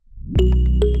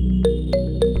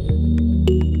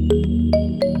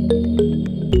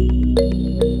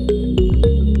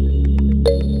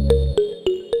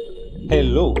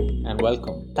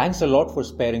welcome. Thanks a lot for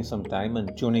sparing some time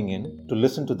and tuning in to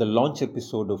listen to the launch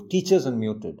episode of Teachers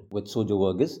Unmuted with Sojo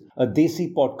Verghese, a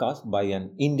Desi podcast by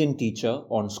an Indian teacher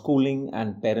on schooling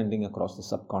and parenting across the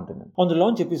subcontinent. On the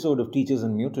launch episode of Teachers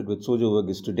Unmuted with Sojo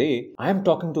Verghese today, I am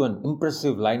talking to an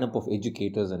impressive lineup of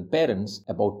educators and parents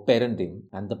about parenting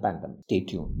and the pandemic. Stay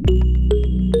tuned.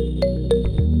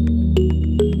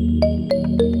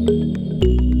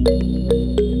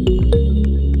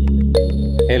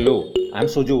 Hello, I'm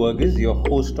Sojo Verghese, your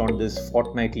host on this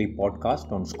fortnightly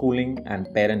podcast on schooling and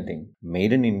parenting,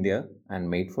 made in India and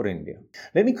made for India.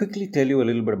 Let me quickly tell you a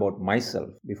little bit about myself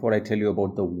before I tell you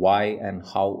about the why and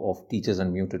how of Teachers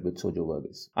Unmuted with Sojo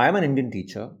Verghese. I am an Indian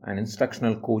teacher, an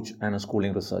instructional coach and a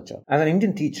schooling researcher. As an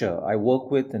Indian teacher, I work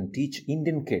with and teach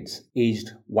Indian kids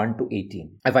aged 1 to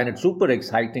 18. I find it super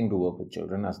exciting to work with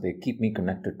children as they keep me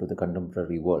connected to the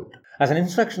contemporary world. As an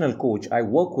instructional coach, I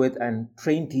work with and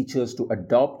train teachers to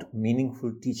adopt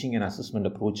meaningful teaching and assessment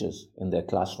approaches in their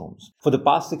classrooms. For the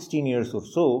past 16 years or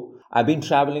so, I've been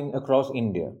traveling across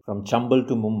India, from Chambal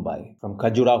to Mumbai, from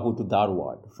Khajuraho to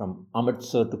Dharwad, from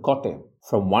Amritsar to Kottayam,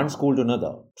 from one school to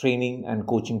another, training and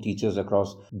coaching teachers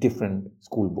across different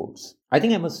school boards. I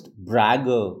think I must brag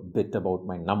a bit about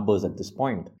my numbers at this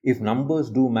point, if numbers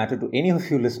do matter to any of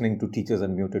you listening to Teachers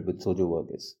Unmuted with Sojo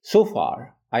Verghese. So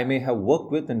far, I may have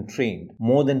worked with and trained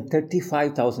more than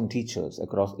 35,000 teachers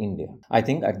across India. I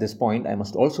think at this point, I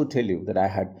must also tell you that I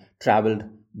had traveled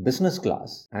business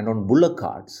class and on bullock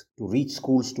carts to reach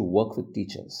schools to work with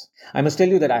teachers. I must tell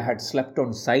you that I had slept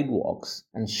on sidewalks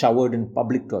and showered in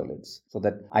public toilets so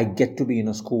that I get to be in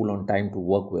a school on time to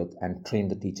work with and train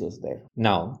the teachers there.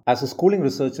 Now, as a schooling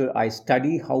researcher, I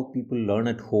study how people learn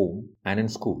at home and in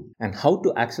school and how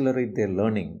to accelerate their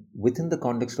learning within the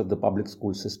context of the public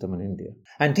school system in India.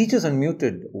 And Teachers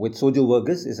Unmuted with Sojo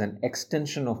Verghese is an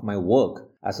extension of my work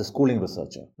as a schooling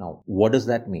researcher. Now, what does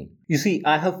that mean? You see,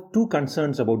 I have two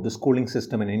concerns about the schooling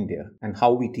system in India and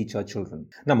how we teach our children.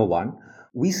 Number one,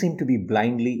 we seem to be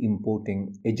blindly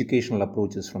importing educational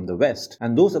approaches from the West,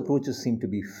 and those approaches seem to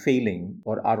be failing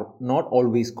or are not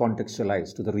always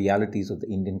contextualized to the realities of the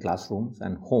Indian classrooms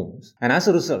and homes. And as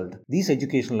a result, these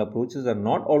educational approaches are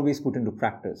not always put into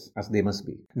practice as they must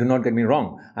be. Do not get me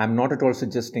wrong, I am not at all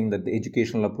suggesting that the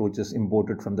educational approaches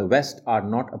imported from the West are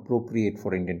not appropriate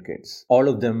for Indian kids. All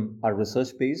of them are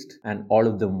research-based and all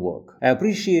of them work. I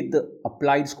appreciate the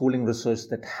applied schooling research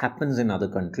that happens in other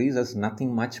countries as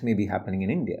nothing much may be happening in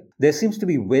India. There seems to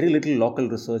be very little local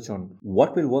research on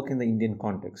what will work in the Indian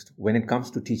context when it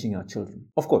comes to teaching our children.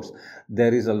 Of course,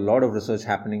 there is a lot of research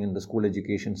happening in the school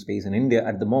education space in India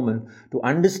at the moment to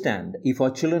understand if our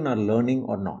children are learning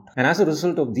or not. And as a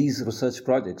result of these research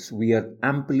projects, we are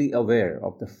amply aware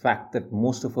of the fact that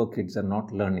most of our kids are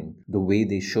not learning the way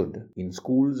they should in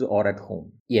schools or at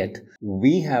home. Yet,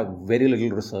 we have very little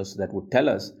research that would tell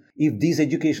us if these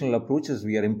educational approaches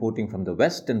we are importing from the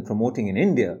West and promoting in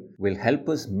India will help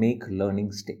us make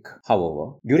learning stick.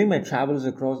 However, during my travels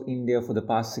across India for the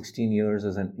past 16 years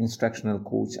as an instructional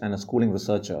coach and a schooling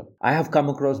researcher, I have come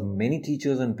across many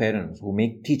teachers and parents who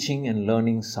make teaching and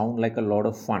learning sound like a lot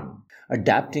of fun,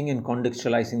 adapting and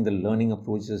contextualizing the learning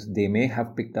approaches they may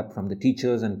have picked up from the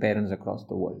teachers and parents across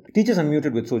the world. Teachers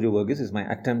Unmuted with Sojo Verghese is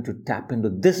my attempt to tap into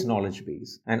this knowledge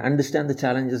base and understand the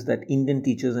challenges that Indian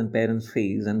teachers and parents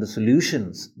face and the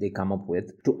solutions they come up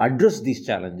with to address these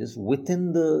challenges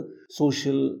within the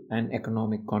social and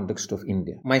economic context of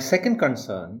India. My second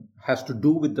concern has to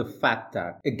do with the fact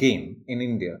that, again, in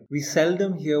India, we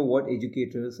seldom hear what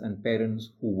educators and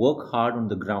parents who work hard on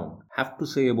the ground have to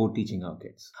say about teaching our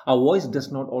kids. Our voice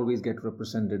does not always get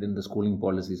represented in the schooling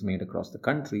policies made across the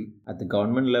country at the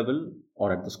government level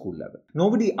or at the school level.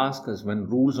 Nobody asks us when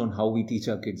rules on how we teach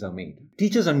our kids are made.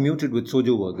 Teachers Unmuted with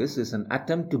Sojo Verghese is an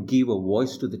attempt to give a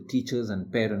voice to the teachers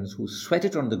and parents who sweat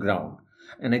it on the ground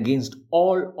and against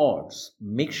all odds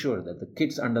make sure that the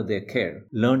kids under their care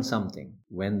learn something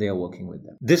when they are working with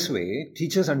them. This way,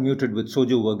 Teachers Unmuted with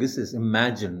Sojo Verghese is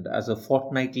imagined as a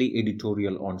fortnightly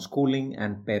editorial on schooling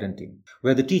and parenting,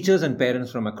 where the teachers and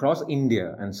parents from across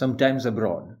India and sometimes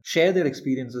abroad share their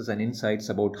experiences and insights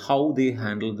about how they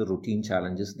handle the routine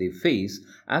challenges they face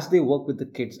as they work with the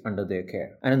kids under their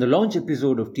care. And in the launch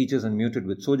episode of Teachers Unmuted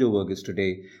with Sojo Verghese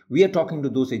today, we are talking to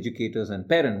those educators and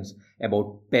parents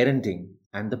about parenting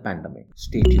and the pandemic.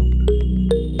 Stay tuned.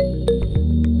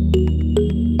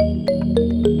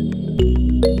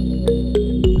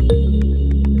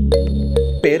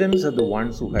 Parents are the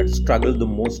ones who had struggled the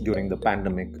most during the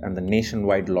pandemic and the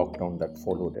nationwide lockdown that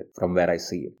followed it, from where I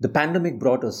see it. The pandemic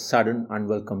brought a sudden,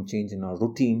 unwelcome change in our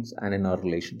routines and in our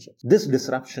relationships. This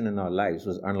disruption in our lives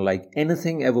was unlike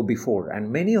anything ever before, and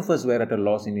many of us were at a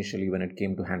loss initially when it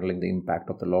came to handling the impact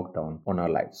of the lockdown on our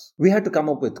lives. We had to come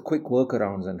up with quick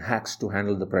workarounds and hacks to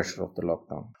handle the pressure of the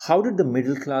lockdown. How did the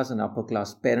middle class and upper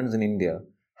class parents in India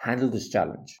handle this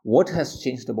challenge? What has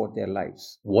changed about their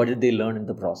lives? What did they learn in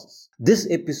the process? This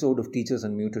episode of Teachers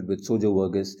Unmuted with Sojo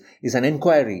Verghese is an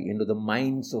inquiry into the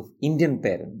minds of Indian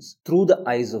parents through the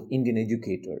eyes of Indian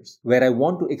educators, where I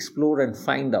want to explore and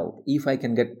find out if I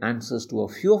can get answers to a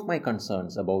few of my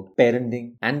concerns about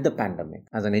parenting and the pandemic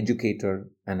as an educator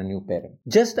and a new parent.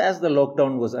 Just as the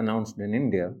lockdown was announced in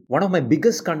India, one of my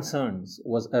biggest concerns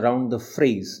was around the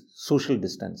phrase social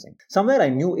distancing. Somewhere I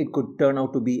knew it could turn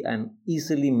out to be an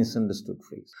easily misunderstood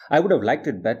phrase. I would have liked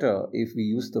it better if we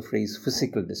used the phrase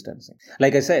physical distancing.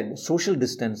 Like I said, social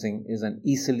distancing is an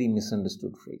easily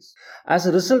misunderstood phrase. As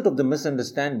a result of the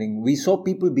misunderstanding, we saw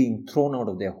people being thrown out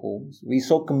of their homes. We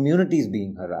saw communities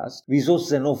being harassed. We saw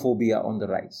xenophobia on the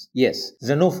rise. Yes,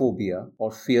 xenophobia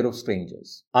or fear of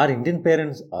strangers. Are Indian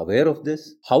parents aware of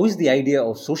this? How is the idea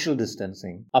of social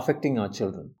distancing affecting our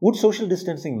children? Would social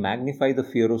distancing magnify the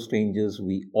fear of strangers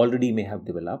we already may have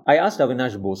developed? I asked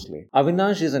Avinash Bhosle.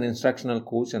 Avinash is an instructional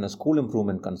coach and a school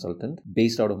improvement consultant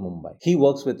based out of Mumbai. He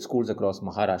works with schools across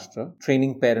Maharashtra,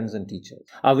 training parents and teachers.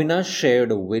 Avinash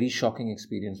shared a very shocking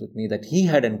experience with me that he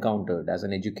had encountered as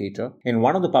an educator in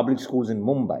one of the public schools in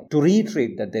Mumbai, to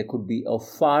reiterate that there could be a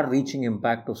far-reaching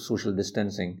impact of social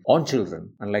distancing on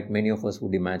children, unlike many of us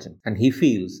would imagine. And he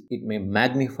feels it may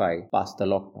magnify past the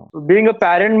lockdown. Being a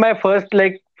parent, my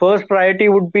first priority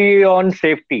would be on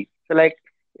safety. So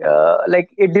like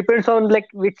it depends on like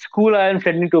which school I am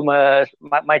sending to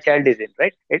my child is in,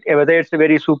 right? Whether it's a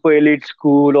very super elite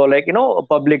school or like a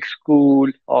public school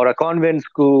or a convent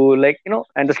school, like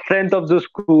and the strength of the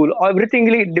school, everything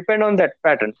really depend on that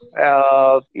pattern.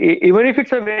 Even if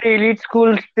it's a very elite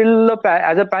school, still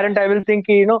as a parent I will think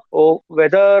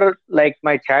whether like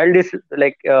my child is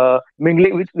like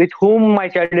mingling with whom my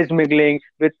child is mingling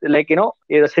with, like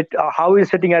how is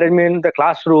sitting arrangement in the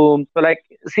classroom. So like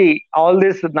see all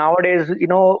this nowadays,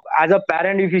 as a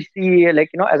parent, if you see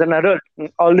like as an adult,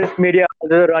 all this media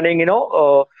are running,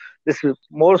 this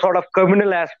more sort of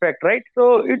communal aspect, right?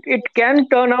 So it can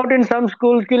turn out in some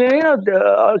schools,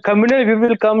 the communal view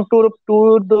will come to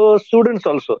the students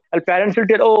also. And parents will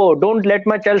tell, oh, don't let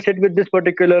my child sit with this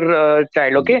particular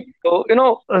child, okay? So,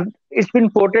 it's been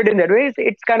portrayed in that way.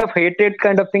 It's kind of hated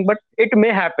kind of thing, but it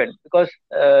may happen because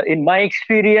in my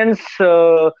experience,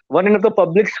 one of the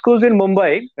public schools in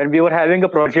Mumbai, when we were having a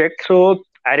project, so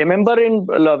I remember in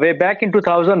way back in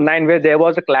 2009 where there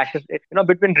was a clash,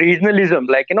 between regionalism,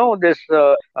 like this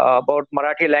about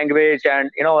Marathi language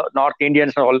and North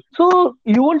Indians and all. So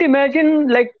you won't imagine,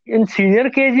 like in senior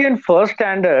KG and first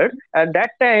standard at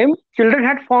that time, children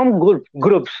had formed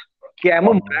groups. I'm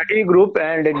a Marathi group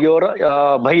and you're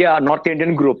Bhaiya North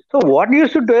Indian group. So what you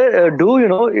used to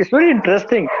do, it's very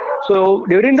interesting. So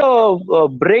during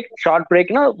the short break,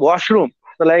 washroom.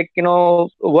 So like,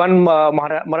 one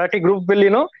Marathi group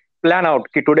will, plan out,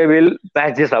 ki today we'll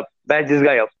batch this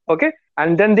guy up. Okay.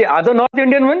 And then the other North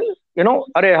Indian one,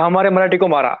 Arey, hamare Marathi ko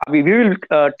mara. We will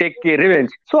take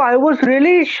revenge. So I was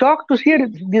really shocked to see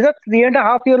these are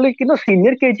 3.5 year, like,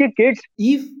 senior KG kids.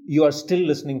 If you are still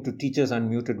listening to Teachers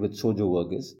Unmuted with Sojo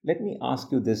Verghese, let me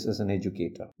ask you this as an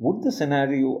educator. Would the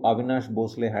scenario Avinash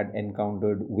Bhosle had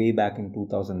encountered way back in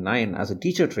 2009 as a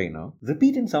teacher trainer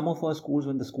repeat in some of our schools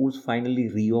when the schools finally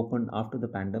reopened after the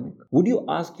pandemic? Would you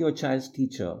ask your child's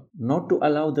teacher not to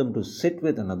allow them to sit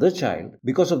with another child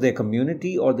because of their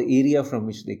community or the area from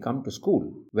which they come to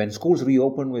school when schools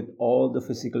reopen with all the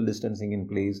physical distancing in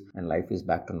place and life is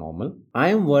back to normal? I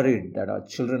am worried that our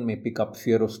children may pick up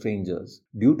fear of strangers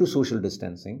due to social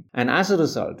distancing and as a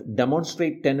result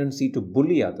demonstrate tendency to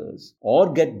bully others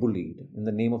or get bullied in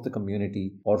the name of the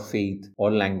community or faith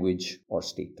or language or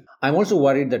state. I'm also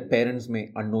worried that parents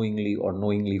may unknowingly or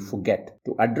knowingly forget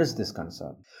to address this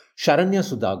concern. Sharanya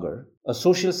Sudhagar, a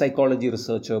social psychology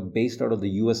researcher based out of the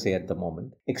USA at the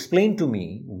moment, explained to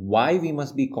me why we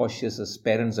must be cautious as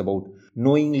parents about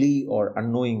knowingly or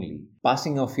unknowingly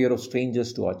passing our fear of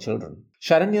strangers to our children.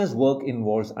 Sharanya's work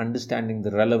involves understanding the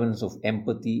relevance of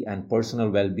empathy and personal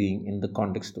well-being in the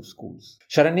context of schools.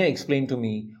 Sharanya explained to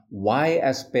me why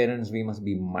as parents we must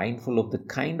be mindful of the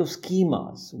kind of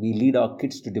schemas we lead our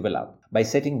kids to develop by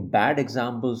setting bad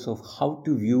examples of how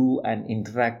to view and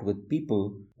interact with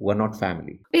people who are not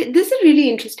family? This is a really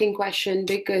interesting question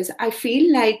because I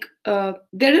feel like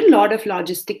there are a lot of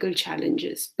logistical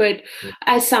challenges. But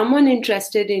as someone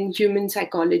interested in human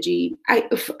psychology,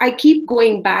 I keep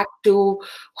going back to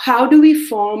how do we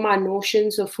form our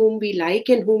notions of whom we like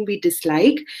and whom we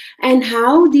dislike, and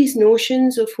how these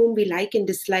notions of whom we like and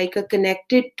dislike are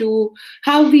connected to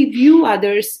how we view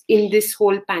others in this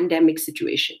whole pandemic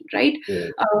situation, right?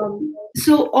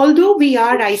 So although we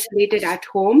are isolated at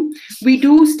home, we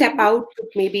do step out to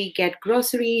maybe get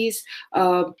groceries,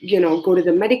 go to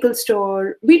the medical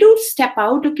store. We do step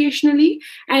out occasionally.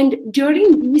 And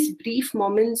during these brief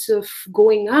moments of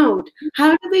going out,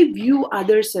 how do we view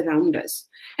others around us?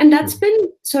 And that's been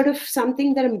sort of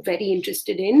something that I'm very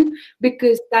interested in,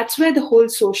 because that's where the whole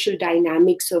social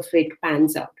dynamics of it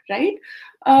pans out, right?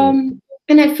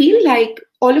 And I feel like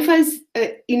all of us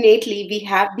innately, we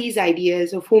have these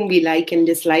ideas of whom we like and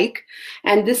dislike.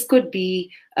 And this could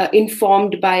be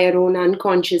informed by our own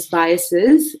unconscious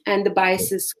biases. And the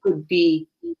biases could be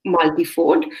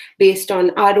multifold based on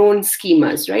our own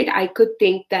schemas, right? I could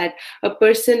think that a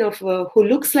person who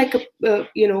looks like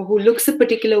who looks a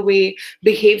particular way,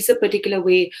 behaves a particular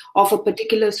way, of a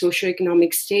particular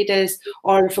socioeconomic status,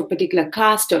 or of a particular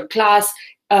caste or class,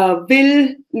 will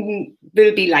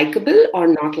be likable or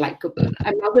not likable.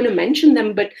 I'm not going to mention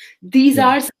them, but these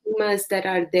are schemas that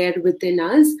are there within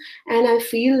us. And I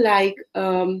feel like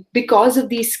because of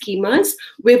these schemas,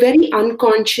 we're very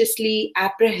unconsciously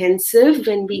apprehensive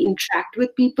when we interact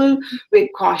with people. We're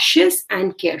cautious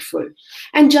and careful.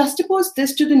 And juxtapose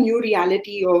this to the new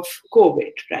reality of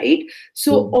COVID, right?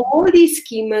 So all these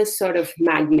schemas sort of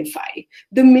magnify.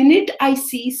 The minute I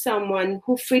see someone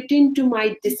who fit into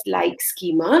my dislike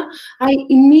schema, I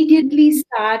immediately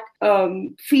start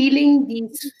feeling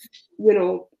these,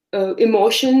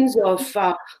 emotions of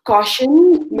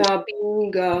caution,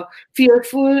 being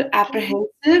fearful,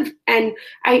 apprehensive, and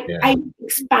I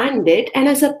expand it. And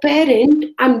as a parent,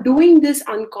 I'm doing this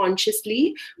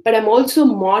unconsciously, but I'm also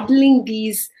modeling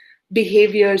these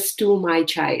behaviors to my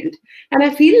child. And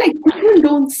I feel like people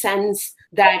don't sense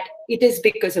that it is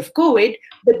because of COVID,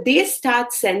 but they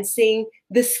start sensing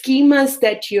the schemas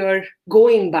that you're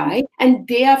going by, and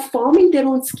they are forming their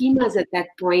own schemas at that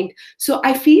point. So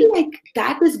I feel like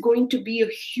that is going to be a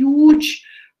huge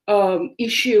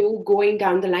issue going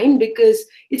down the line, because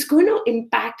it's going to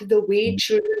impact the way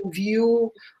children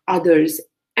view others.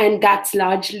 And that's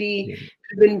largely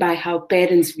driven by how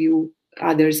parents view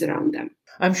others around them.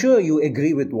 I'm sure you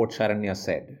agree with what Sharanya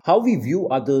said. How we view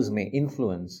others may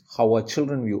influence how our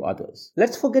children view others.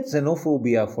 Let's forget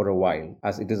xenophobia for a while,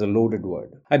 as it is a loaded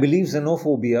word. I believe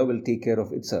xenophobia will take care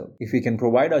of itself if we can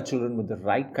provide our children with the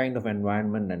right kind of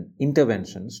environment and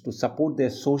interventions to support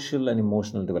their social and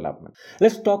emotional development.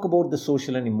 Let's talk about the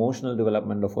social and emotional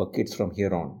development of our kids from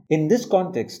here on. In this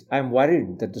context, I am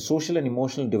worried that the social and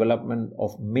emotional development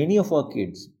of many of our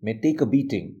kids may take a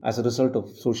beating as a result of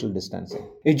social distancing.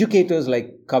 Educators like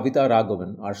Kavita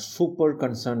Raghavan are super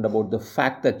concerned about the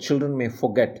fact that children may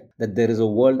forget that there is a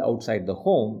world outside the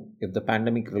home if the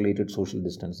pandemic-related social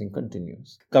distancing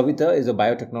continues. Kavita is a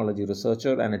biotechnology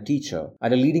researcher and a teacher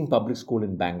at a leading public school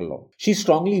in Bangalore. She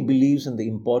strongly believes in the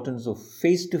importance of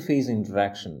face-to-face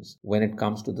interactions when it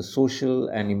comes to the social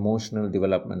and emotional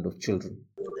development of children.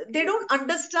 They don't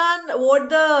understand what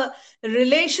the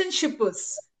relationship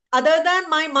is. Other than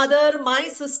my mother, my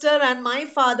sister, and my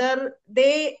father,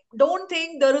 they don't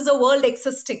think there is a world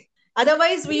existing.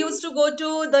 Otherwise, we used to go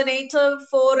to the nature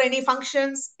for any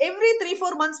functions. Every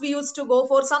 3-4 months, we used to go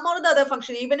for some or the other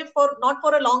function. Even if not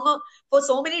for a longer, for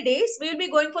so many days, we'll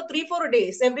be going for 3-4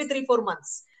 days every 3-4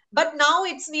 months. But now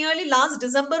it's nearly last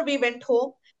December we went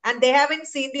home, and they haven't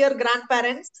seen their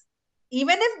grandparents.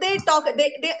 Even if they talk,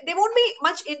 they won't be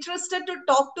much interested to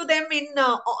talk to them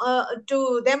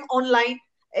to them online.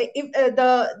 If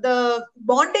the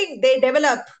bonding they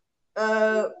develop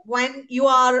when you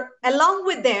are along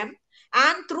with them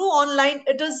and through online,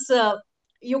 it is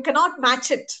you cannot match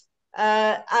it.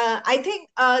 I think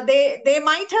they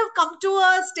might have come to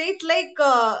a state like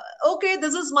okay,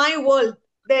 this is my world.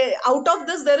 Out of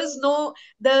this there is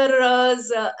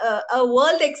a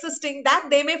world existing that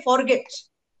they may forget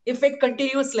if it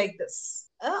continues like this.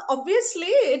 Obviously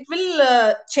it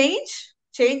will change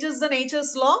is the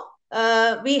nature's law.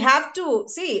 We have to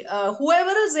see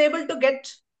whoever is able to get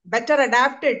better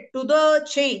adapted to the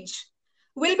change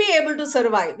will be able to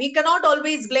survive. We cannot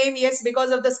always blame, yes,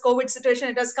 because of this COVID situation,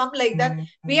 it has come like that.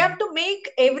 We have to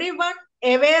make everyone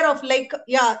aware of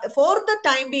for the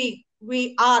time being,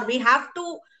 we have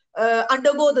to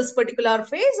undergo this particular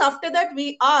phase. After that,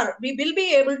 we will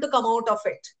be able to come out of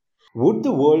it. Would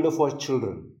the world of our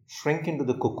children shrink into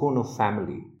the cocoon of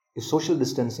family if social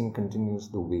distancing continues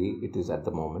the way it is at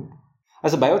the moment?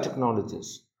 As a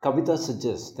biotechnologist, Kavita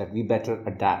suggests that we better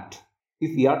adapt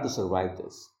if we are to survive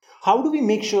this. How do we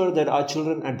make sure that our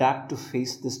children adapt to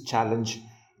face this challenge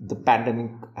the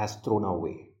pandemic has thrown our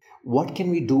way? What can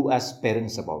we do as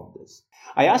parents about this?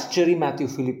 I asked Cherry Matthew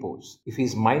Philippos if he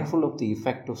is mindful of the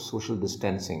effect of social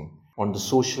distancing on the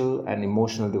social and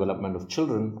emotional development of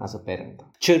children as a parent.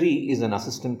 Cherry is an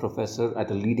assistant professor at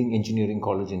a leading engineering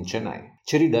college in Chennai.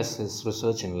 Cherry does his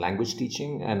research in language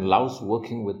teaching and loves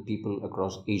working with people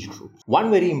across age groups.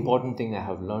 One very important thing I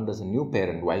have learned as a new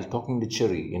parent while talking to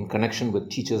Cherry in connection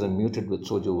with Teachers Unmuted with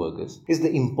Sojo Varghese is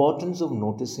the importance of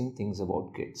noticing things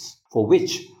about kids, for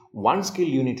which one skill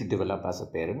you need to develop as a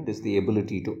parent is the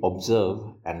ability to observe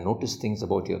and notice things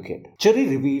about your kid. Cherry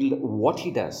revealed what he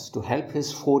does to help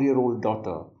his 4-year-old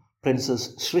daughter,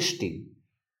 Princess Srishti,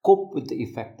 cope with the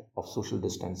effect of social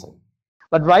distancing.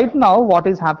 But right now, what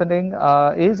is happening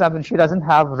is, I mean, she doesn't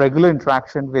have regular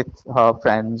interaction with her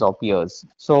friends or peers.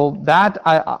 So that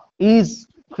is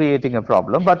creating a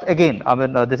problem. But again, I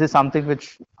mean, this is something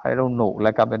which I don't know.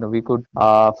 Like, I mean, we could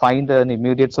find an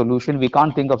immediate solution. We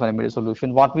can't think of an immediate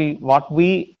solution. What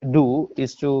we do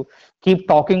is to keep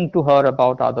talking to her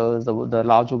about others, the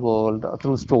larger world,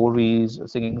 through stories,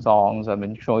 singing songs. I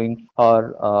mean, showing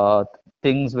her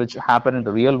things which happen in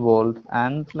the real world,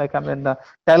 and like, I mean,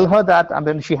 tell her that, I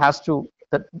mean, she has to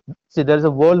see there's a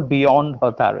world beyond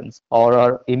her parents or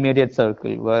her immediate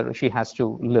circle where she has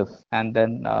to live and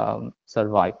then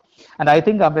survive. And I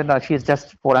think, I mean, she's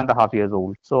just 4.5 years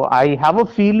old. So I have a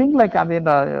feeling like, I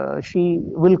mean, she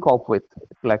will cope with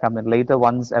it. Like, I mean, later,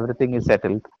 once everything is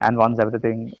settled and once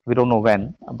everything, we don't know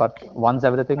when, but once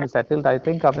everything is settled, I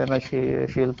think, I mean,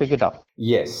 she'll pick it up.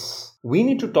 Yes. We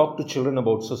need to talk to children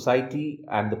about society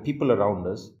and the people around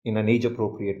us in an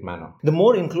age-appropriate manner. The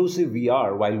more inclusive we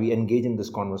are while we engage in this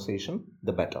conversation,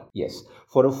 the better. Yes,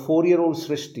 for a 4-year-old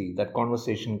Srishti, that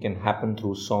conversation can happen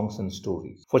through songs and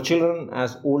stories. For children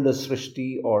as old as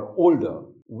Srishti or older,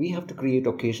 we have to create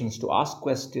occasions to ask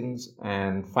questions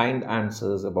and find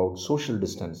answers about social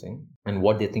distancing and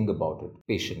what they think about it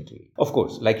patiently. Of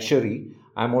course, like Cherry,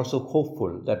 I'm also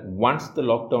hopeful that once the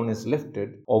lockdown is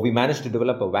lifted or we manage to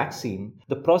develop a vaccine,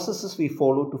 the processes we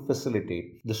follow to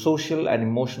facilitate the social and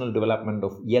emotional development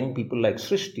of young people like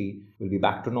Srishti will be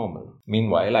back to normal.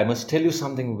 Meanwhile, I must tell you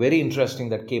something very interesting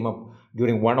that came up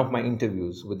during one of my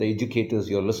interviews with the educators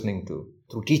you're listening to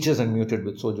through Teachers Unmuted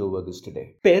with Sojo Varghese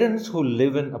today. Parents who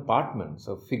live in apartments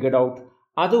have figured out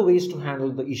other ways to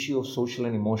handle the issue of social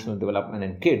and emotional development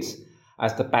in kids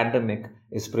as the pandemic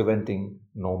is preventing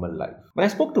normal life. When I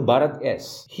spoke to Bharat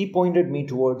S., he pointed me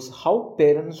towards how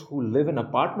parents who live in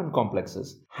apartment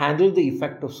complexes handle the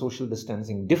effect of social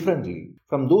distancing differently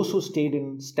from those who stayed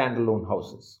in standalone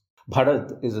houses.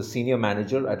 Bharat is a senior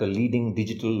manager at a leading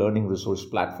digital learning resource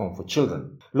platform for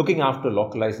children, looking after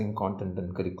localizing content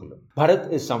and curriculum.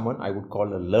 Bharat is someone I would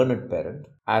call a learned parent,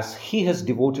 as he has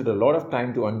devoted a lot of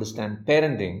time to understand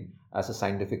parenting as a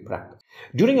scientific practice.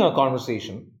 During our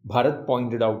conversation, Bharat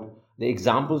pointed out the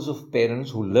examples of parents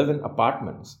who live in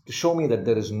apartments to show me that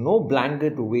there is no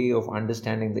blanket way of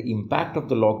understanding the impact of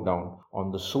the lockdown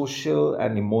on the social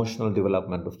and emotional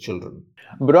development of children.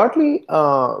 Broadly,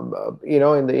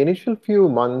 in the initial few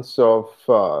months of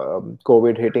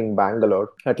COVID hitting Bangalore,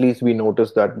 at least we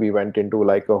noticed that we went into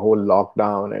like a whole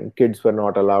lockdown and kids were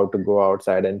not allowed to go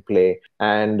outside and play.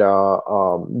 And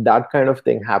that kind of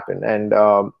thing happened. And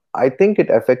I think it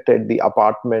affected the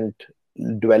apartment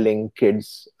dwelling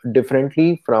kids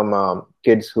differently from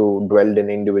kids who dwelled in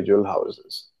individual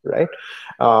houses, right?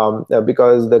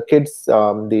 Because the kids,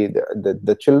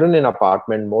 the children in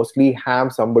apartment mostly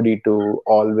have somebody to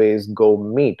always go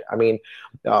meet. I mean,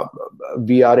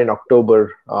 we are in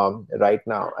October right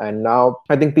now, and now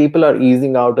I think people are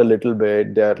easing out a little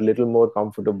bit. They're a little more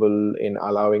comfortable in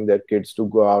allowing their kids to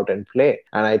go out and play.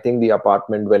 And I think the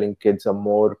apartment dwelling kids are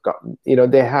more,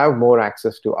 they have more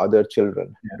access to other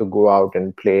children to go out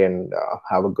and play and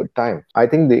have a good time. I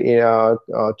think the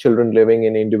children living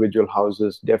in individual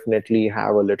houses definitely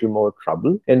have a little more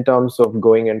trouble in terms of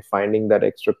going and finding that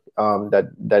extra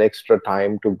that extra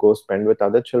time to go spend with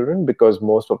other children, because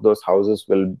most of those houses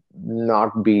will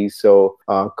not be so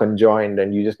conjoined,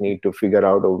 and you just need to figure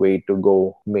out a way to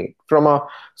go meet. From a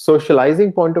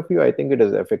socializing point of view, I think it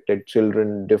has affected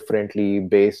children differently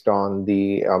based on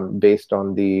the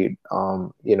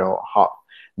how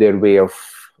their way of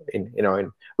in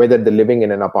whether they're living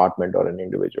in an apartment or an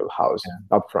individual house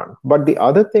upfront. But the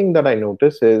other thing that I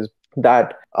notice is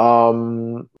that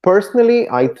personally,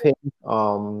 I think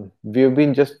we've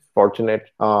been just fortunate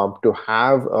to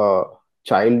have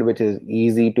child which is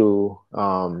easy to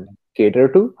cater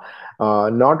to.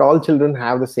 Not all children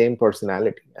have the same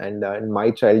personality, and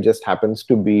my child just happens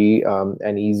to be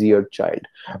an easier child.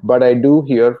 But I do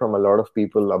hear from a lot of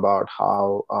people about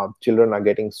how children are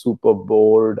getting super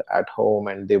bored at home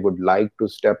and they would like to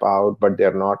step out, but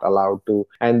they're not allowed to,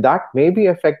 and that may be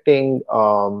affecting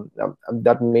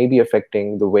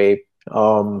the way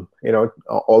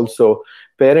also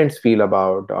parents feel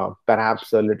about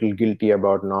perhaps a little guilty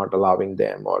about not allowing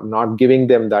them or not giving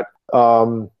them that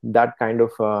kind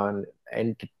of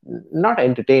not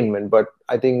entertainment, but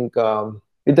I think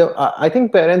I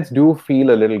think parents do feel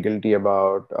a little guilty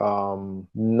about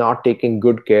not taking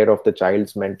good care of the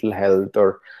child's mental health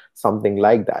or something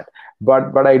like that.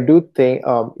 But I do think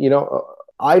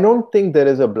I don't think there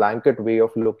is a blanket way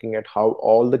of looking at how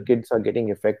all the kids are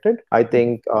getting affected. I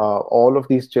think all of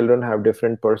these children have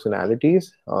different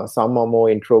personalities. Some are more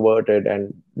introverted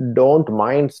and don't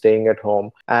mind staying at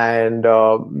home, and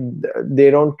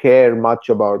they don't care much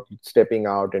about stepping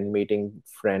out and meeting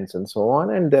friends and so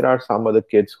on. And there are some other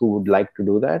kids who would like to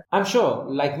do that. I'm sure,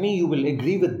 like me, you will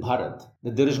agree with Bharat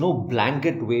that there is no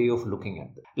blanket way of looking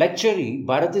at it. Like Cherry,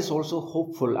 Bharat is also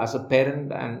hopeful as a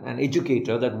parent and an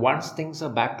educator that once things are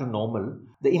back to normal,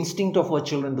 the instinct of our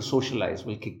children to socialize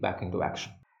will kick back into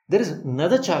action. There is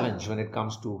another challenge when it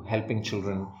comes to helping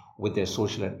children with their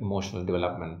social and emotional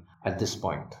development at this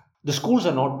point. The schools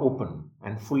are not open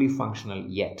and fully functional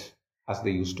yet, as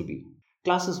they used to be.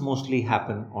 Classes mostly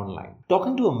happen online.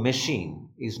 Talking to a machine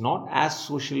is not as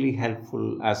socially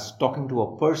helpful as talking to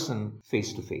a person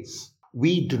face to face.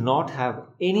 We do not have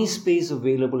any space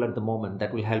available at the moment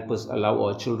that will help us allow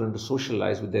our children to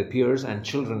socialize with their peers and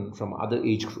children from other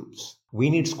age groups. We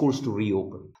need schools to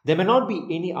reopen. There may not be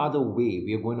any other way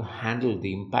we are going to handle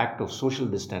the impact of social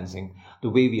distancing the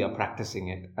way we are practicing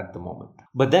it at the moment.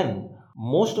 But then,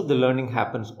 most of the learning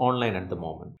happens online at the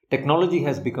moment. Technology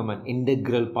has become an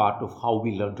integral part of how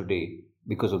we learn today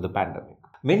because of the pandemic.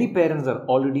 Many parents are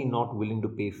already not willing to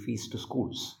pay fees to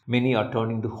schools. Many are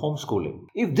turning to homeschooling.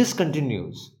 If this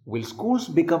continues, will schools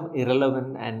become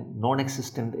irrelevant and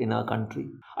non-existent in our country?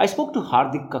 I spoke to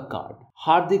Hardik Kakkad.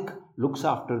 Hardik looks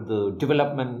after the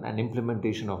development and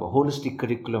implementation of a holistic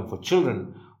curriculum for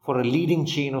children for a leading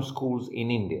chain of schools in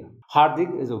India.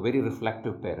 Hardik is a very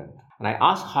reflective parent. And I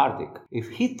asked Hardik if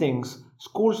he thinks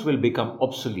schools will become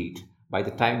obsolete by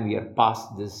the time we are past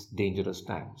this dangerous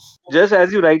times. Just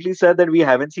as you rightly said that we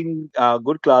haven't seen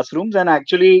good classrooms, and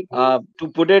actually to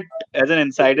put it as an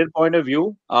insider point of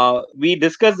view, we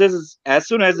discussed this as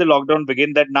soon as the lockdown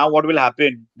began, that now what will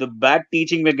happen, the bad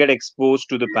teaching will get exposed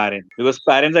to the parents, because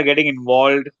parents are getting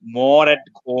involved more at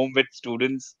home with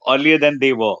students earlier than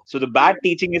they were. So the bad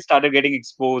teaching is started getting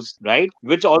exposed, right,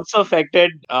 which also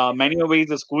affected many ways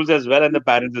the schools as well and the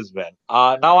parents as well.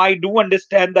 Now I do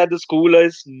understand that the school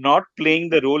is not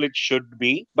playing the role it should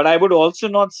be, but I would also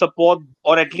not support,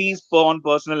 or at least on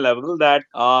personal level, that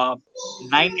 90%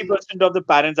 of the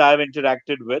parents I have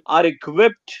interacted with are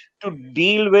equipped to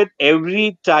deal with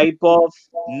every type of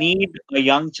need a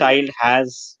young child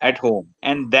has at home.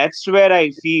 And that's where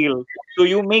I feel, so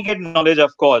you may get knowledge,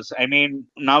 of course. I mean,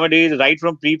 nowadays, right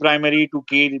from pre-primary to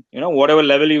K, whatever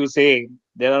level you say,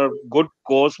 there are good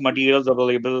course materials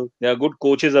available. There are good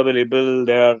coaches available.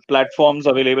 There are platforms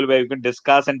available where you can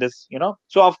discuss and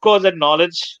So of course that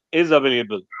knowledge is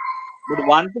available. But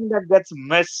one thing that gets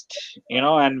missed,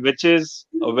 and which is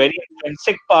a very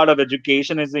intrinsic part of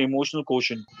education, is the emotional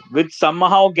quotient, which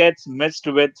somehow gets missed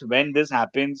with when this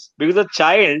happens. Because a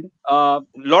child, a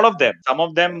lot of them, some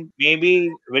of them may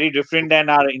be very different and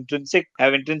have intrinsic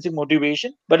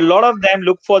motivation, but a lot of them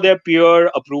look for their peer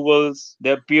approvals,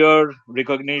 their peer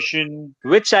recognition,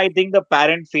 which I think the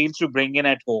parent fails to bring in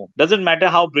at home. Doesn't matter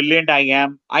how brilliant I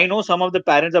am. I know some of the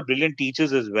parents are brilliant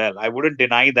teachers as well. I wouldn't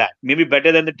deny that. Maybe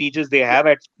better than the teachers they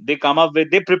come up with,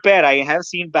 they prepare. I have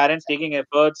seen parents taking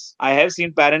efforts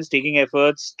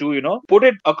to put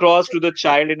it across to the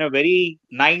child in a very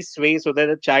nice way, so that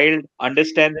the child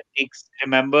understands it,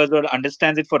 remembers or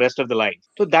understands it for rest of the life.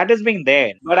 So that has been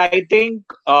there, but I think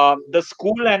the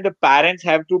school and the parents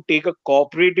have to take a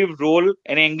cooperative role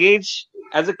and engage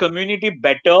as a community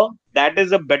better. That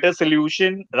is a better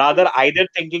solution, rather either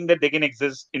thinking that they can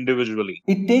exist individually.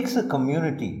 It takes a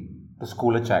community to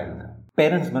school a child.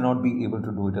 Parents may not be able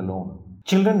to do it alone.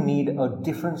 Children need a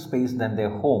different space than their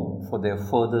home for their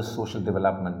further social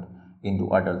development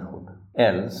into adulthood.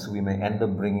 Else, we may end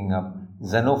up bringing up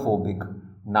xenophobic,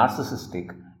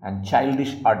 narcissistic, and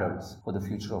childish adults for the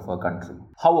future of our country.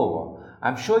 However,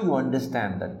 I'm sure you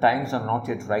understand that times are not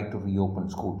yet right to reopen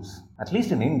schools. At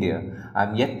least in India,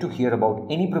 I'm yet to hear about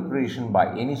any preparation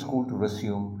by any school to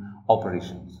resume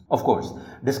operations. Of course,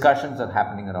 discussions are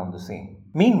happening around the same.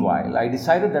 Meanwhile, I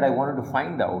decided that I wanted to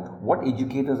find out what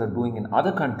educators are doing in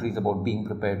other countries about being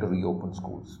prepared to reopen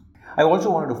schools. I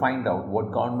also wanted to find out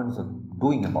what governments are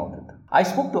doing about it. I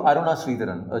spoke to Aruna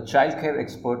Sridharan, a childcare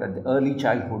expert at the Early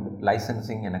Childhood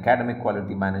Licensing and Academic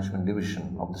Quality Management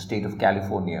Division of the state of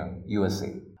California,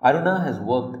 USA. Aruna has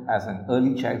worked as an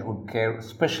early childhood care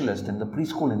specialist in the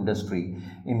preschool industry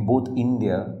in both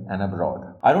India and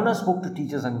abroad. Aruna spoke to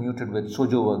Teachers Unmuted with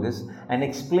Sojo Verghese and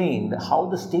explained how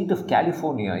the state of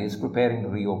California is preparing to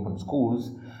reopen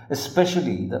schools,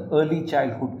 especially the early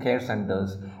childhood care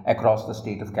centers across the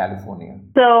state of California.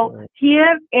 So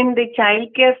here in the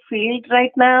childcare field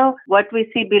right now, what we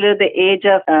see below the age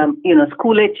of,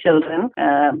 school-age children,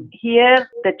 here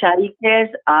the childcares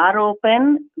are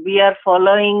open. We are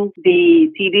following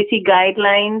the CDC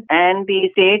guidelines and the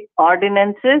state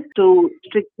ordinances to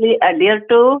strictly adhere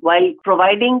to while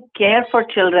providing care for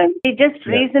children. We just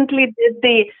recently did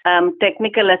the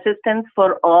technical assistance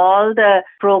for all the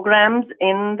programs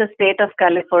in the state of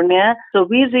California. So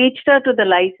we reached out to the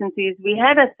licensees. We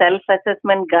had a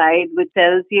self-assessment guide which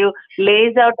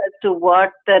lays out as to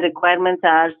what the requirements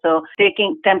are. So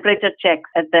taking temperature checks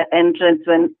at the entrance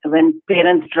when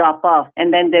parents drop off.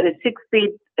 And then there is 6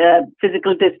 feet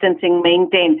physical distancing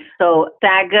maintained. So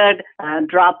staggered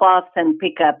drop-offs and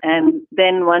pickup. And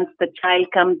then once the child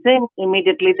comes in,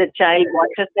 immediately the child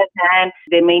washes their hand.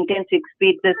 They maintain 6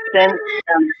 feet distance.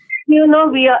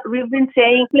 We've been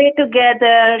saying play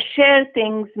together, share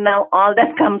things. Now all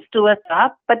that comes to a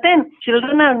stop. But then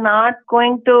children are not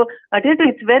going to adhere to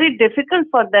it. It's very difficult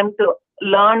for them to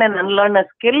learn and unlearn a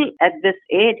skill at this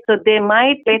age. So they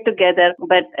might play together,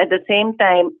 but at the same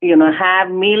time, have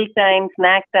meal time,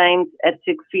 snack times at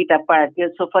 6 feet apart.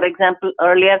 So for example,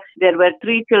 earlier there were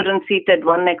 3 children seated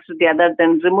one next to the other,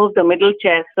 then remove the middle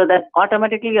chair. So that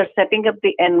automatically you're setting up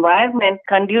the environment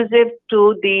conducive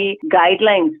to the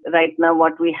guidelines right now,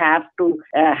 what we have to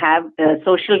have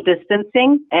social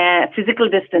distancing, physical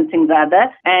distancing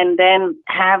rather, and then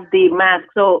have the mask.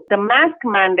 So the mask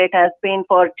mandate has been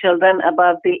for children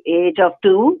above the age of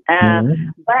 2.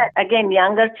 But again,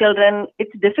 younger children,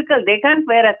 it's difficult. They can't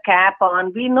wear a cap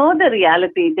on. We know the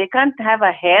reality. They can't have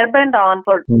a hairband on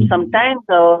for some time.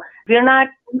 So we're not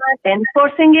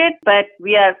enforcing it, but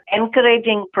we are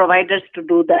encouraging providers to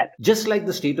do that. Just like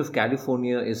the state of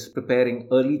California is preparing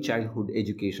early childhood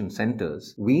education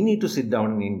centers, we need to sit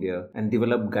down in India and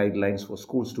develop guidelines for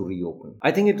schools to reopen.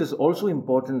 I think it is also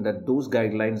important that those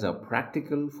guidelines are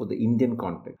practical for the Indian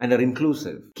context and are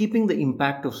inclusive, keeping the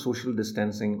impact of social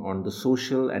distancing on the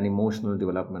social and emotional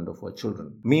development of our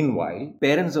children. Meanwhile,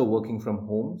 parents are working from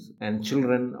homes and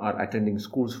children are attending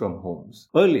schools from homes.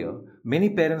 Earlier, many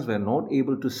parents were not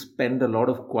able to spend a lot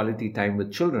of quality time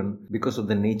with children because of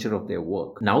the nature of their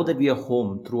work. Now that we are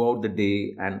home throughout the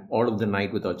day and all of the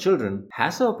night with our children,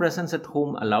 has our presence at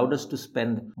home allowed us to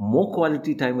spend more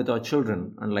quality time with our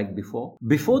children unlike before?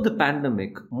 Before the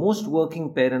pandemic, most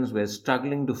working parents were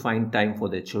struggling to find time for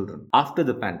their children. After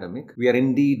the pandemic, we are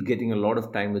indeed getting a lot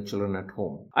of time with children at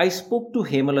home. I spoke to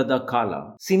Hemalata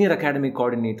Kala, Senior Academic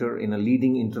Coordinator in a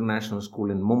leading international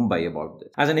school in Mumbai about this.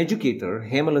 As an educator,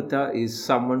 Hemalata is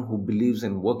someone who believes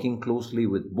in working closely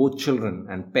with both children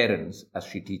and parents as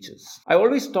she teaches. I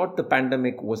always thought the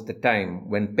pandemic was the time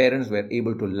when parents were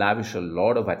able to lavish a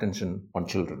lot of attention on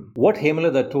children. What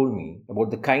Hemalata told me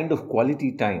about the kind of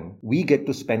quality time we get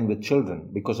to spend with children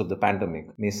because of the pandemic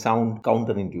may sound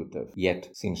counterintuitive, yet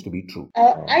seems to be true.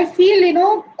 I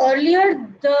feel, earlier,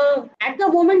 at the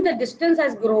moment, the distance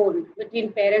has grown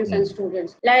between parents and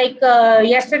students. Like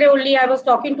yesterday only, I was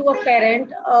talking to a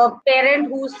parent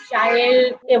whose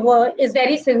child is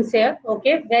very sincere,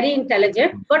 very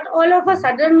intelligent, but all of a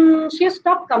sudden she has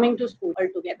stopped coming to school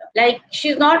altogether. Like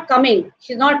she's not coming.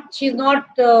 She's not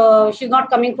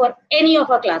coming for any of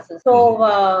her classes. So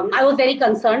I was very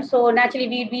concerned. So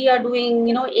naturally, we are doing,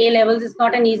 A levels. It's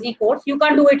not an easy course. You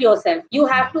can't do it yourself. You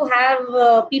have to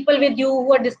have people with you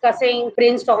who are discussing,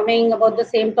 brainstorming about the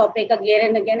same topic again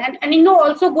and again, and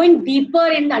also going deeper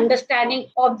in the understanding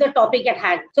of the topic at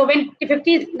hand. So when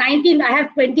 19, I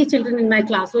have 20 children in my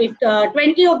class. So if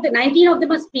 19 of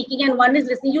them are speaking and one is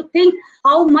listening, you think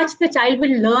how much the child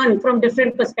will learn from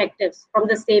different perspectives from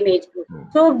the same age group.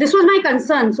 So this was my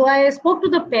concern. So I spoke to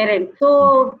the parent.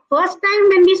 So first time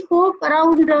when we spoke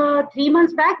around 3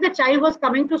 months back, the child was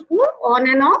coming to school on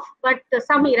and off, but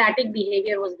some erratic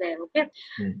behavior was there.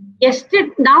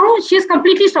 Yesterday, now she has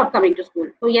completely stopped coming to school.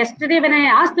 So yesterday when I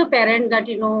asked the parent that,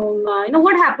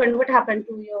 what happened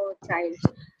to your child?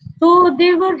 So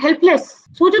they were helpless.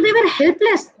 So they were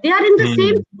helpless. They are in the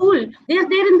same school. They are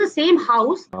there in the same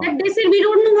house. That they said, we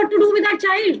don't know what to do with our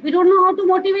child. We don't know how to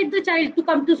motivate the child to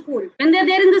come to school. When they're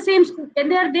there in the same school, when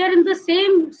they are there in the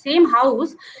same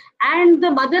house, and the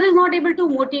mother is not able to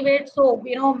motivate. So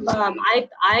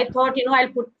I thought I'll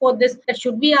put forth this, that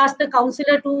should we ask the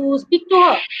counselor to speak to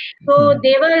her. So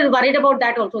they were worried about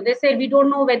that also. They said, we don't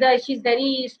know whether she's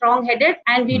very strong headed,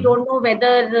 and we don't know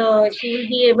whether she will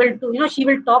be able to she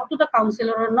will talk to the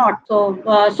counselor or not. So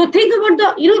think about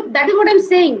that is what I'm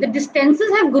saying. The distances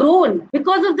have grown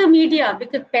because of the media,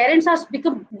 because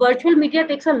because virtual media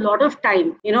takes a lot of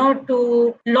time,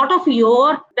 to lot of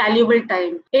your valuable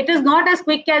time. It is not as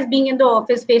quick as being in the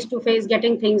office face to face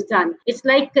getting things done. It's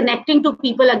like connecting to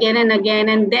people again and again,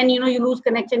 and then you lose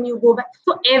connection, you go back.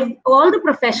 So all the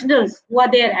professionals who are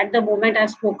there at the moment, I've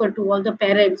spoken to all the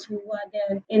parents who are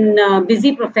there in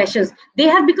busy professions, they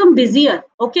have become busier.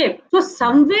 Okay, so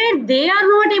somewhere they are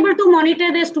not able to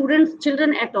monitor their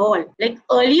children at all. Like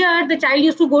earlier, the child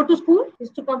used to go to school,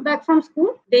 used to come back from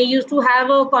school, they used to have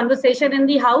a conversation in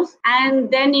the house,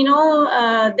 and then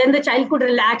then the child could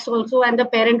relax also, and the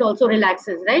parent also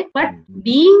relaxes, right? But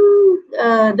being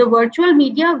the virtual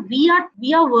media, we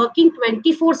are working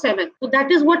 24/7. So that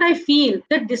is what I feel.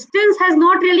 The distance has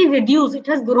not really reduced; it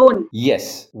has grown.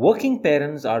 Yes, working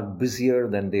parents are busier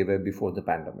than they were before the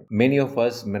pandemic. Many of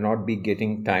us may not be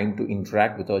getting time to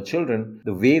interact with our children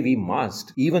the way we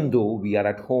must, even though we are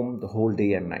at home the whole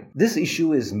day and night. This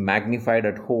issue is magnified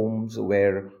at homes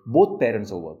where both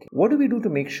parents are working. What do we do to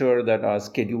make sure that our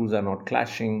schedules are not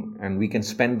clashing and we can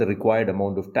spend the required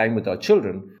amount of time with our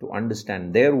children to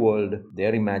understand their world,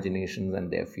 their imaginations,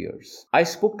 and their fears? I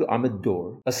spoke to Amit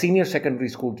Dor, a senior secondary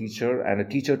school teacher and a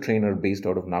teacher trainer based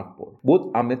out of Nagpur.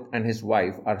 Both Amit and his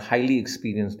wife are highly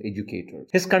experienced educators.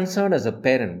 His concern as a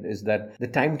parent is that the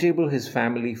timetable his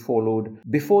family followed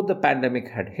before the pandemic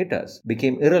had hit us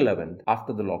became irrelevant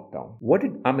after the lockdown. What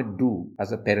did Amit do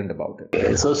as a parent about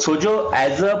it? So Sojo,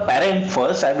 as a parent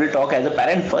first, I will talk as a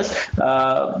parent first,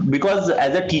 because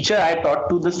as a teacher, I taught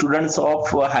to the students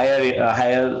of I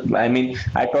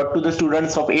taught to the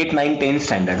students of 8, 9, 10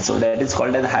 standards. So that is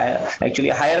called as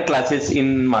higher classes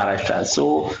in Maharashtra.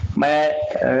 So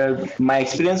my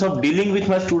experience of dealing with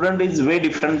my student is very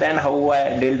different than how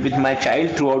I dealt with my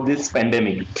child throughout this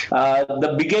pandemic.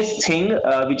 The biggest thing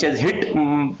which has hit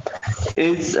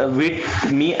is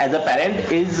with me as a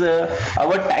parent is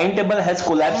our timetable has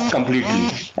collapsed completely.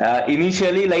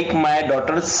 Initially, like my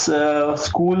daughter's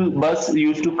school bus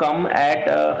used to come at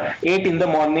 8 in the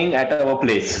morning at our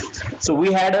place. So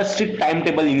we had a strict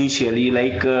timetable initially,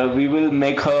 like we will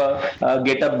make her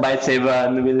get up by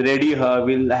 7, we'll ready her,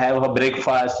 we'll have her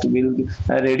breakfast, we'll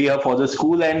ready her for the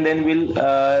school, and then we'll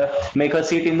make her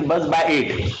sit in the bus by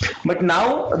 8. But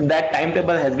now that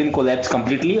timetable has been collapsed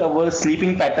completely. Our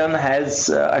sleeping pattern has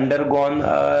undergone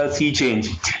a sea change.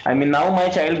 I mean, now my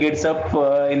child gets up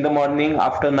in the morning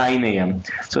after 9 a.m.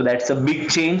 So that's a big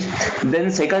change.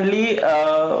 Then secondly,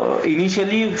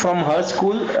 initially from her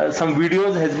school, some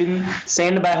videos has been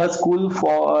sent by her school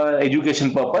for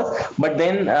education purpose. But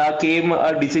then came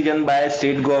a decision by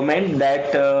state government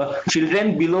that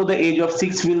children below the age of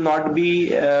 6 will not be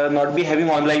having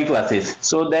online classes.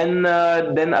 So then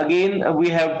again we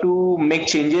have to make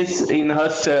changes in her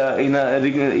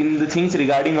in the things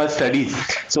regarding her studies.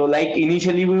 So like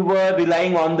initially we were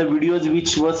relying on the videos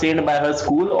which were sent by her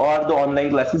school or the online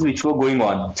classes which were going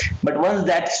on. But once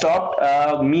that stopped,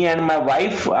 me and my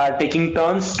wife are taking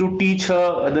turns to teach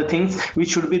her the things which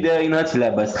should be there in her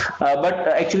syllabus. But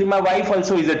actually my wife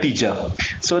also is a teacher,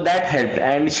 so that helped,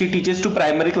 and she teaches to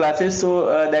primary classes, so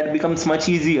that becomes much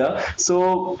easier.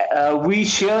 So we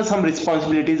share some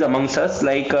responsibilities amongst us,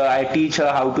 like I teach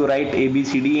her how to write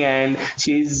ABCD, and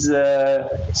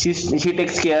she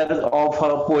takes care of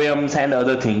her poems and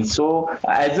other things. So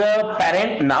as a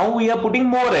parent, now we are putting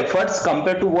more efforts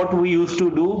compared to what we used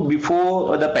to do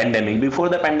before the pandemic. Before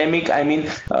the pandemic, I mean,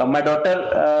 my daughter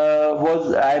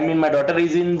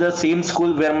is in the same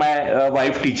school where my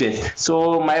wife teaches.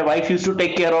 So my wife used to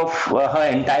take care of her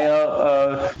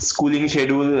entire schooling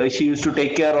schedule. She used to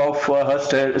take care of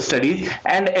her studies,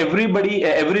 and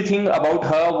everything about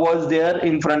her was there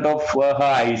in front of her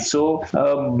eyes. So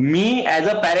me as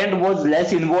a parent was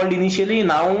less involved initially.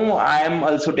 Now I am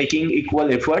also taking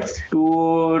equal efforts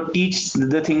to teach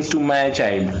the things to my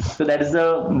child. So that is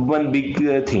the one big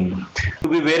thing. To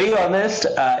be very honest,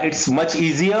 it's much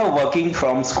easier working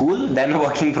from school than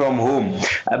working from home,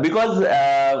 because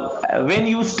when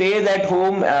you stay at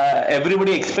home,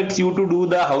 everybody expects you to do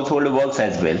the household works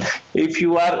as well. If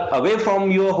you are away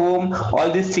from your home,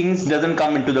 all these things doesn't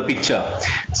come into the picture.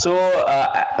 So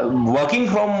working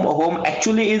from home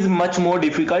actually is much more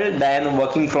difficult than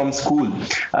working from school,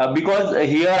 because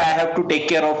here I have to take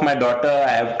care of my daughter.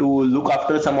 I have to look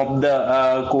after some of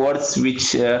the cohorts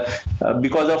which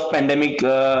because of pandemic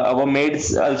our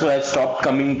maids also have stopped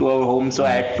coming to our home, so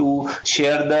I had to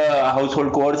share the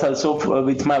household chores also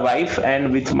with my wife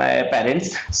and with my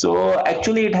parents. So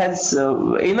actually it has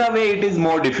in a way it is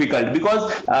more difficult,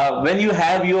 because when you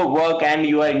have your work and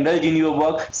you are indulged in your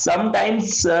work,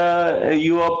 sometimes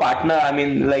your partner, I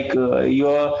mean like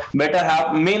your better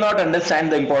half may not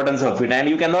understand the importance of it, and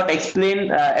you cannot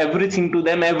explain everything to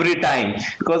them every time,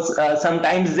 because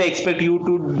sometimes they expect you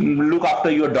to look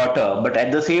after your daughter, but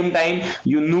at the same time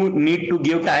you need to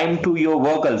give time to your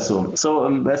work also.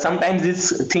 So sometimes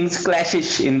these things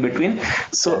clashes in between.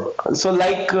 So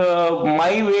like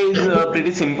my way is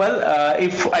pretty simple.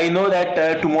 If I know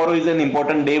that tomorrow is an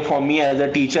important day for me as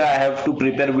a teacher, I have to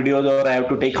prepare videos or I have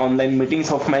to take online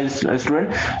meetings of my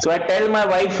student, so I tell my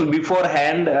wife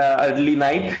beforehand early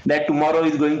night that tomorrow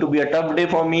is going to be a tough day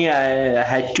for me. I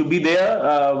had to be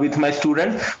there with my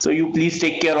students, so you please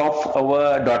take care of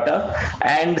our daughter.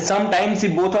 And sometimes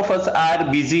if both of us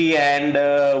are busy and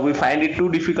we find it too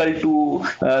difficult to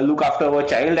look after our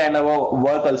child and our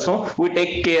work also, we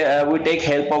take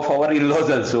help of our in-laws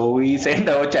also. We send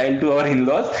our child to our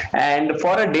in-laws, and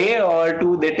for a day or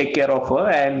two they take care of her,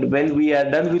 and when we are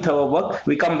done with our work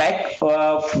we come back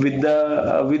with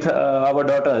our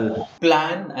daughter.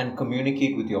 Plan and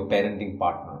communicate with your parenting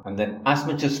partner, and then as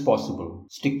much as possible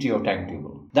stick to your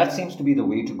timetable. That seems to be the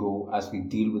way to go as we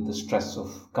deal with the stress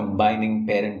of combining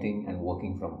parenting and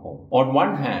working from home. On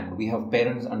one hand, we have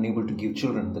parents unable to give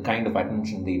children the kind of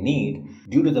attention they need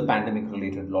due to the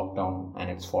pandemic-related lockdown and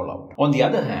its fallout. On the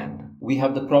other hand, we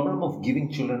have the problem of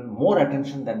giving children more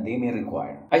attention than they may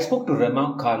require. I spoke to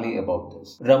Rama Kale about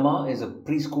this. Rama is a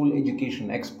preschool education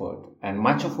expert, and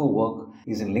much of her work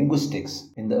is in linguistics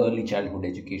in the early childhood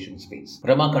education space.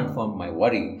 Rama confirmed my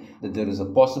worry that there is a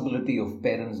possibility of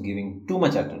parents giving too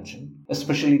much attention,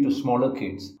 especially to smaller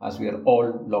kids, as we are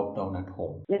all locked down at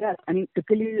home. Yeah, I mean,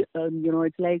 typically,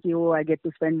 it's like, I get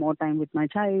to spend more time with my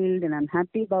child and I'm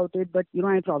happy about it. But,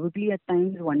 I probably at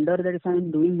times wonder that if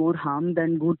I'm doing more harm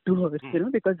than good to her,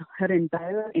 because her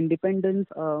entire independence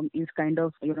is kind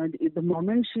of, the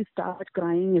moment she starts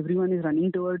crying, everyone is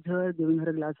running towards her, giving her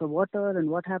a glass of water and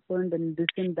what happened and this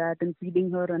and that and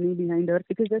feeding her, running behind her,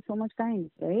 because there's so much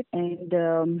time, right?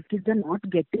 And kids are not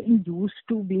getting used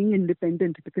to being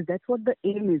independent, because that's what the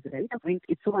aim is, right? I mean,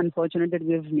 it's so unfortunate that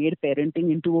we have made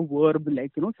parenting into a verb,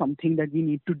 like, something that we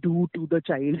need to do to the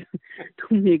child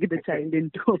to make the child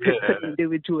into a better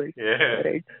individual,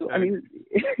 right? So, I mean,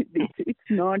 it's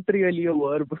not really a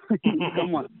verb.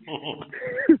 Come on.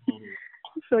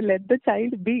 So let the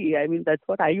child be. I mean, that's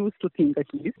what I used to think at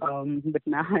least. But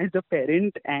now as a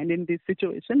parent and in this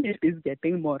situation, it is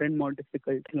getting more and more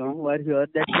difficult. We're here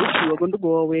that you are going to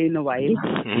go away in a while.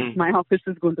 My office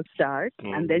is going to start,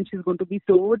 and then she's going to be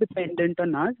so dependent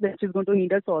on us that she's going to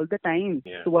need us all the time.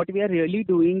 So what we are really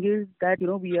doing is that,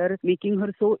 we are making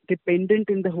her so dependent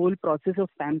in the whole process of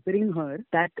pampering her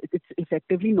that it's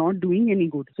effectively not doing any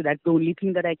good. So that's the only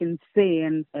thing that I can say.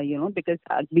 And, because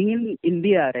being in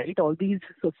India, right, all these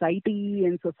society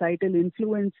and societal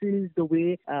influences, the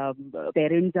way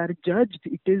parents are judged,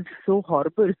 it is so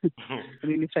horrible. I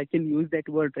mean, if I can use that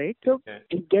word, right? So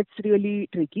it gets really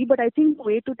tricky. But I think the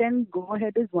way to then go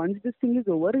ahead is, once this thing is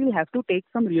over, we'll have to take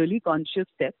some really conscious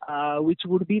steps, which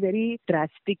would be very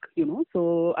drastic,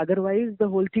 So otherwise, the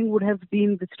whole thing would have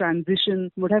been, this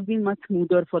transition would have been much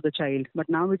smoother for the child. But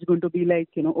now it's going to be like,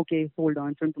 okay, hold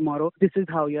on, from tomorrow, this is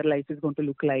how your life is going to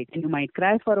look like. And you might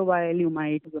cry for a while, you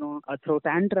might, throw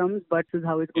tantrums, but this is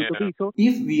how it's going to be. So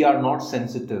if we are not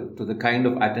sensitive to the kind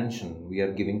of attention we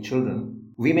are giving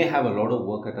children, we may have a lot of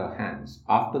work at our hands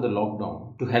after the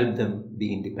lockdown to help them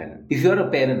be independent. If you're a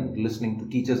parent listening to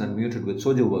Teachers Unmuted with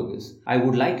Sojo Burgess, I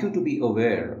would like you to be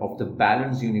aware of the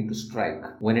balance you need to strike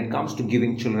when it comes to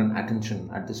giving children attention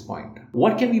at this point.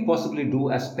 What can we possibly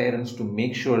do as parents to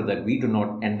make sure that we do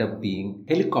not end up being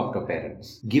helicopter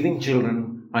parents, giving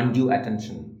children undue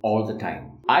attention all the time?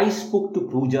 I spoke to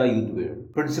Pooja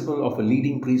Yudhvir, principal of a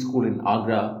leading preschool in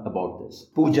Agra, about this.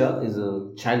 Pooja is a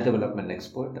child development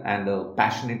expert and a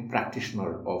passionate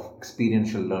practitioner of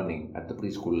experiential learning at the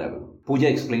preschool level. Pooja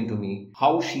explained to me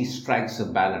how she strikes a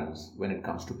balance when it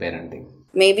comes to parenting.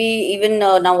 Maybe even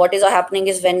now what is happening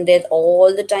is, when they're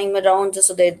all the time around,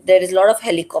 so there is a lot of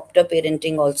helicopter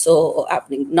parenting also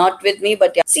happening. Not with me,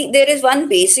 but yeah. See, there is one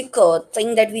basic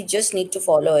thing that we just need to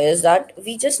follow, is that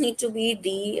we just need to be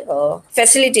the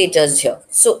facilitators here.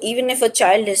 So even if a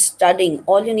child is studying,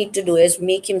 all you need to do is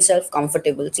make himself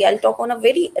comfortable. See, I'll talk on a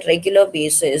very regular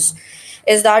basis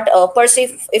is that per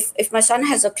se, if my son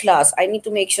has a class, I need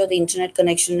to make sure the internet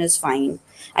connection is fine.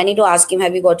 I need to ask him,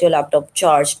 have you got your laptop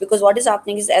charged? Because what is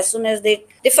happening is, as soon as they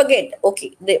forget,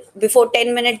 okay, before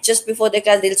 10 minutes, just before the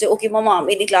class, they'll say, okay, mama,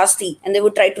 meri class thi, and they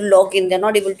would try to log in. They're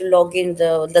not able to log in.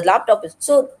 The laptop is.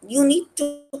 So you need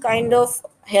to kind of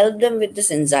help them with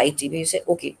this anxiety where you say,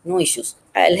 okay, no issues,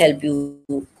 I'll help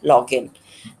you log in,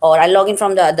 or I'll log in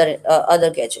from the other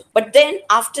gadget. But then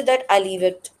after that, I leave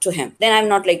it to him. Then I'm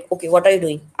not like, okay, what are you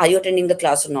doing? Are you attending the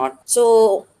class or not?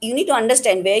 So you need to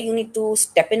understand where you need to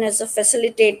step in as a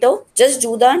facilitator. Just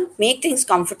do that, make things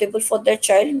comfortable for their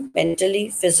child mentally,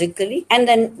 physically, and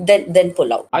then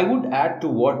pull out. I would add to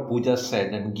what Pooja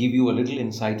said and give you a little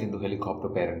insight into helicopter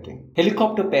parenting.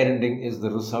 Helicopter parenting is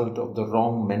the result of the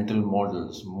wrong mental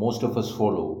models most of us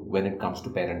follow when it comes to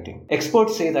parenting.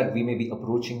 Experts say that we may be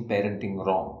approaching parenting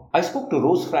wrong. I spoke to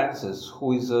Rose Francis,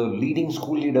 who is a leading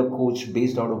school leader coach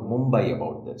based out of Mumbai,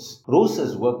 about this. Rose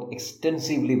has worked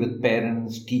extensively with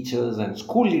parents, teachers, and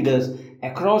school leaders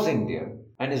across India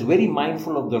and is very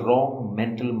mindful of the wrong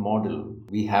mental model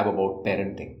we have about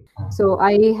parenting. So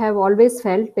I have always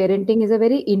felt parenting is a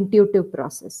very intuitive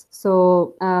process.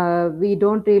 So we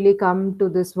don't really come to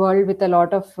this world with a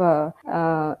lot of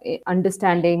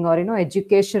understanding or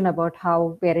education about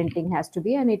how parenting has to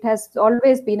be, and it has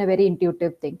always been a very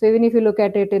intuitive thing. So even if you look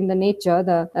at it in the nature,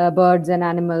 the birds and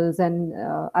animals and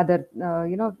other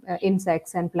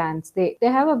insects and plants, they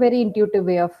have a very intuitive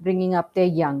way of bringing up their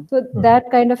young. So that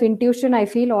kind of intuition I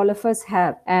feel all of us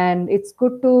have, and it's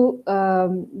good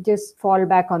to just fall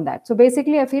back on that. So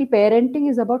basically, I feel parenting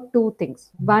is about two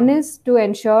things. One is to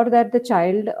ensure that the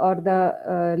child or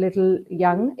the little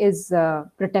young is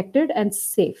protected and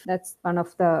safe. That's one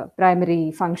of the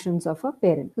primary functions of a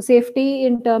parent. So safety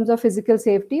in terms of physical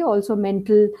safety, also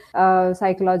mental,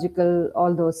 psychological,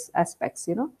 all those aspects,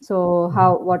 So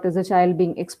what is the child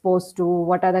being exposed to?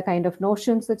 What are the kind of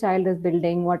notions the child is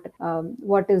building?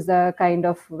 What is the kind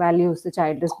of values the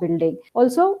child is building?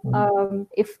 Also,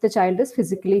 if the child is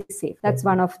physically safe. That's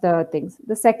one of the things.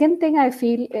 The second thing I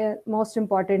feel most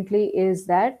importantly is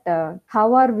that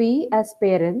how are we as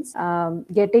parents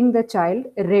getting the child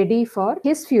ready for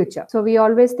his future? So we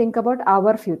always think about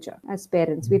our future as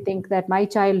parents. We think that my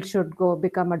child should go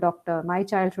become a doctor, my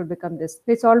child should become this.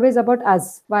 It's always about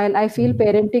us. While I feel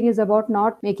parenting is about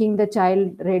not making the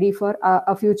child ready for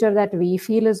a future that we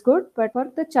feel is good, but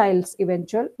for the child's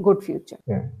eventual good future.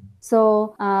 Yeah.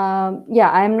 So,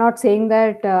 I'm not saying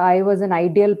that I was an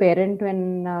ideal parent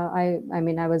when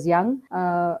I was young.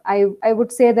 I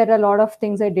would say that a lot of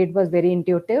things I did was very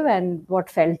intuitive and what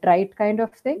felt right kind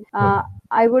of thing.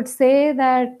 I would say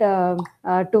that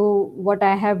to what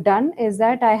I have done is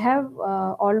that I have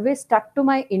always stuck to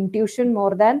my intuition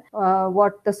more than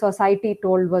what the society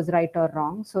told was right or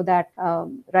wrong. So that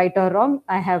right or wrong,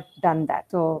 I have done that.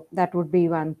 So that would be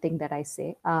one thing that I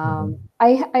say.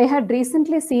 I had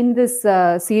recently seen this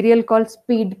serial called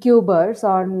Speed Cubers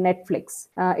on Netflix.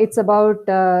 It's about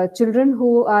children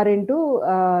who are into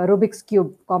Rubik's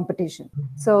Cube competition.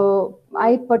 So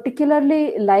I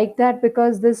particularly like that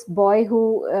because this boy who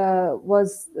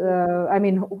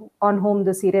on whom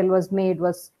the serial was made,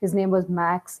 his name was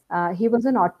Max. He was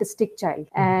an autistic child,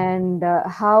 and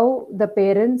how the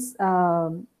parents,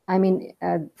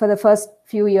 for the first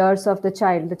few years of the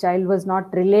child was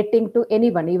not relating to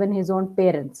anyone, even his own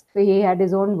parents. So he had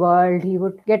his own world. He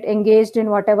would get engaged in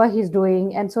whatever he's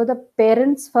doing. And so the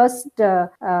parents' first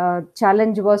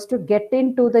challenge was to get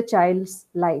into the child's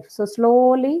life. So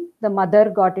slowly the mother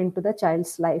got into the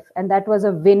child's life, and that was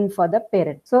a win for the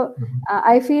parent. So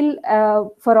I feel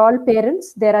for all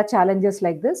parents, there are challenges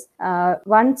like this.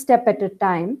 One step at a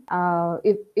time,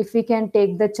 if we can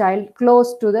take the child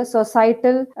close to the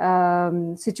societal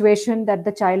situation that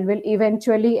the child will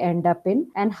eventually end up in,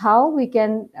 and how we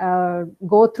can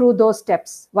go through those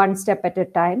steps one step at a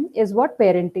time, is what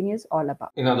parenting is all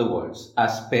about. In other words,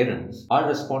 as parents, our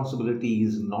responsibility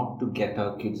is not to get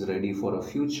our kids ready for a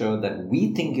future that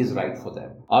we think is right for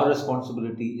them. Our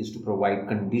responsibility is to provide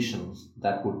conditions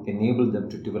that would enable them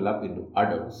to develop into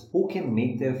adults who can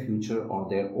make their future on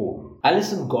their own.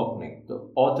 Alison Gopnik, the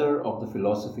author of The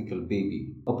Philosophical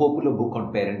Baby, a popular book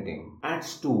on parenting,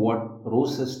 adds to what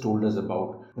Rose has told us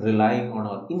about relying on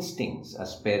our instincts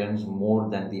as parents more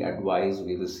than the advice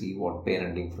we receive on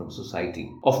parenting from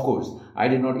society. Of course, I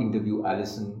did not interview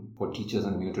Alison for Teachers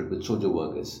Unmuted with Sojo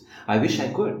Varghese. I wish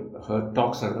I could. Her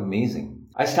talks are amazing.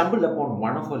 I stumbled upon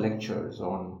one of her lectures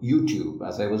on YouTube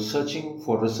as I was searching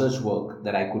for research work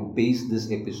that I could base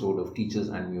this episode of Teachers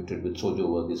Unmuted with Sojo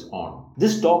Varghese on.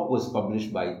 This talk was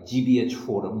published by GBH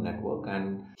Forum Network,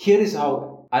 and here is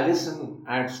how Alison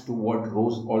adds to what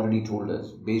Rose already told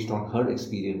us based on her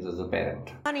experience as a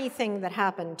parent. Funny thing that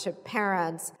happened to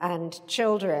parents and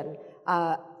children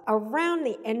around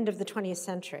the end of the 20th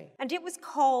century, and it was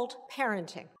called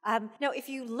parenting. Now, if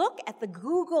you look at the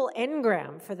Google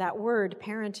Ngram for that word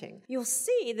parenting, you'll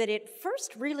see that it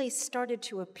first really started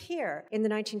to appear in the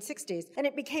 1960s, and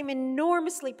it became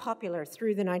enormously popular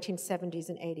through the 1970s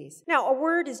and 80s. Now, a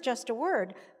word is just a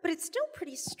word, but it's still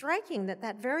pretty striking that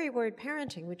that very word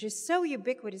parenting, which is so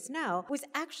ubiquitous now, was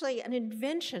actually an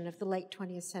invention of the late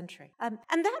 20th century.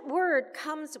 And that word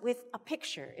comes with a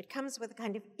picture. It comes with a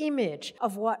kind of image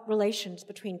of what relations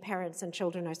between parents and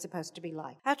children are supposed to be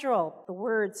like. After all, the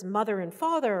words mother and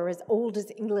father are as old as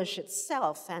English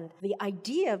itself, and the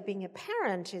idea of being a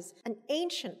parent is an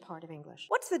ancient part of English.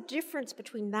 What's the difference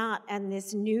between that and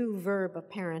this new verb of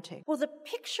parenting? Well, the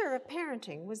picture of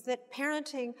parenting was that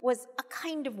parenting was a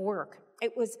kind of work.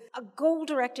 It was a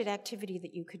goal-directed activity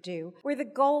that you could do, where the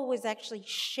goal was actually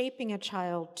shaping a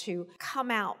child to come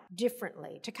out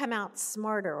differently, to come out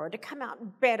smarter, or to come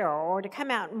out better, or to come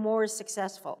out more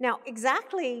successful. Now,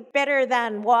 exactly better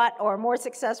than what, or more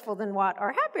successful than what,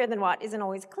 or happier than what isn't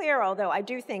always clear, although I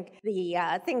do think the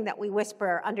thing that we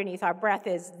whisper underneath our breath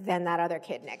is, then that other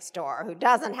kid next door who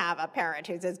doesn't have a parent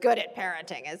who's as good at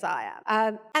parenting as I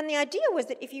am. And the idea was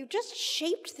that if you just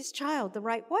shaped this child the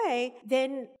right way,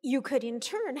 then you could in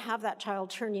turn have that child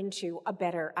turn into a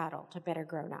better adult, a better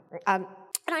grown-up.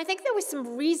 And I think there were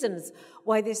some reasons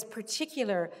why this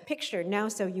particular picture, now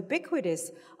so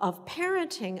ubiquitous, of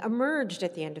parenting emerged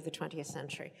at the end of the 20th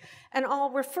century. And I'll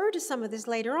refer to some of this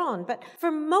later on, but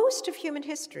for most of human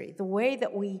history, the way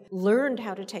that we learned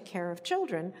how to take care of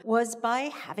children was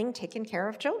by having taken care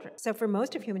of children. So for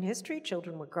most of human history,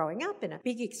 children were growing up in a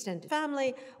big extended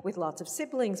family with lots of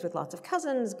siblings, with lots of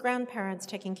cousins, grandparents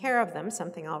taking care of them,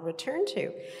 something I'll return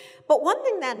to. But one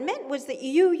thing that meant was that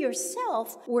you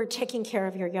yourself were taking care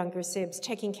of your younger sibs,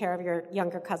 taking care of your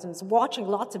younger cousins, watching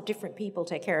lots of different people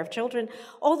take care of children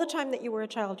all the time that you were a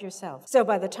child yourself. So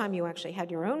by the time you actually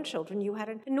had your own children, you had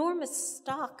an enormous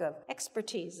stock of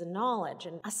expertise and knowledge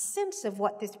and a sense of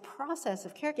what this process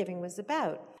of caregiving was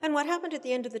about. And what happened at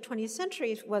the end of the 20th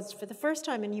century was, for the first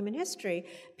time in human history,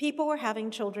 people were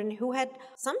having children who had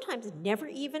sometimes never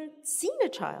even seen a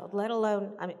child, let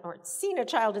alone, or seen a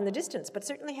child in the distance, but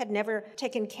certainly had never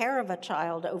taken care of a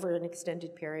child over an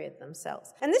extended period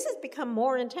themselves. And this has become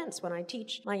more intense when I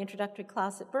teach my introductory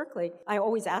class at Berkeley. I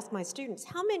always ask my students,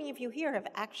 how many of you here have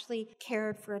actually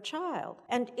cared for a child?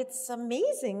 And it's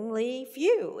amazingly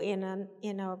few in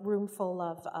a room full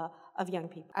of young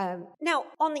people. Now,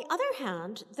 on the other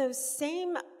hand, those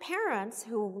same parents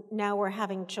who now were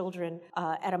having children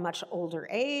at a much older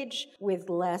age with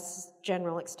less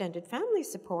general extended family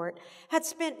support had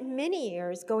spent many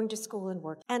years going to school and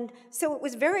work. And so it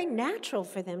was very natural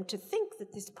for them to think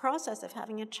that this process of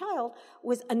having a child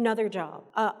was another job,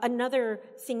 another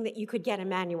thing that you could get a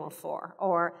manual for,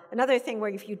 or another thing where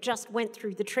if you just went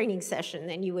through the training session,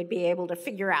 then you would be able to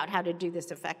figure out how to do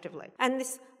this effectively. And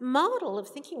this model of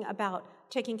thinking about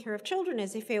taking care of children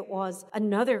as if it was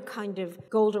another kind of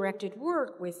goal-directed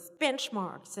work with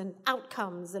benchmarks and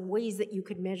outcomes and ways that you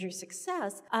could measure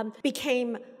success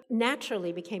became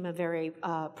a very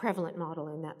prevalent model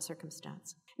in that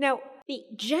circumstance. Now, the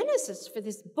genesis for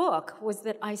this book was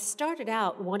that I started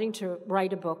out wanting to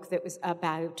write a book that was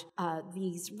about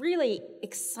these really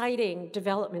exciting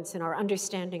developments in our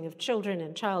understanding of children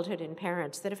and childhood and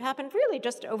parents that have happened really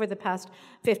just over the past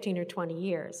 15 or 20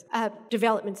 years.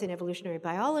 Developments in evolutionary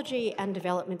biology and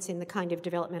developments in the kind of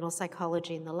developmental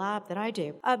psychology in the lab that I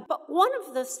do. But one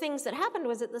of the things that happened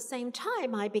was at the same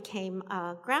time I became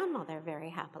a grandmother very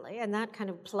happily, and that kind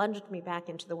of plunged me back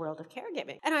into the world of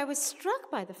caregiving. And I was struck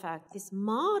by the fact this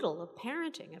model of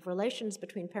parenting, of relations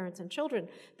between parents and children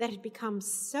that had become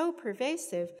so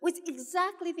pervasive was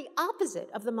exactly the opposite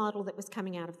of the model that was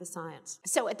coming out of the science.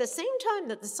 So at the same time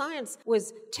that the science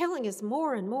was telling us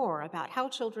more and more about how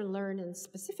children learn, and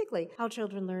specifically how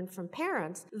children learn from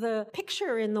parents, the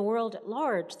picture in the world at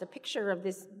large, the picture of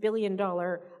this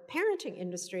billion-dollar parenting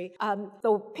industry,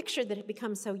 the picture that had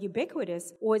become so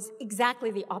ubiquitous was exactly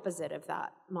the opposite of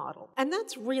that model. And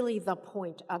that's really the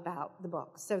point about the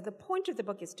book. So the point of the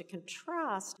book is to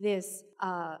contrast this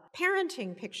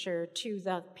parenting picture to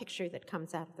the picture that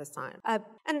comes out of the science.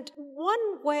 And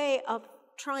one way of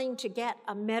trying to get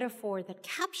a metaphor that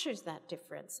captures that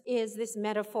difference is this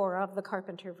metaphor of the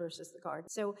carpenter versus the gardener.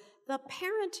 So the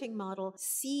parenting model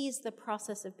sees the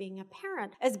process of being a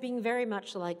parent as being very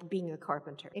much like being a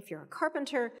carpenter. If you're a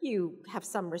carpenter, you have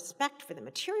some respect for the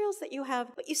materials that you have,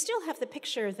 but you still have the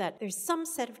picture that there's some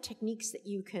set of techniques that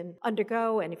you can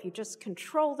undergo, and if you just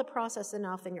control the process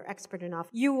enough and you're expert enough,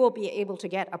 you will be able to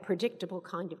get a predictable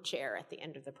kind of chair at the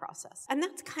end of the process. And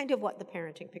that's kind of what the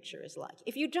parenting picture is like.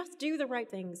 If you just do the right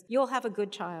things, you'll have a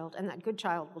good child, and that good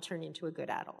child will turn into a good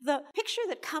adult. The picture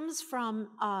that comes from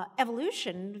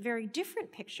evolution, very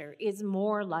different picture, is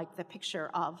more like the picture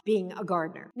of being a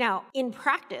gardener. Now, in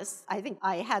practice, I think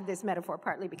I had this metaphor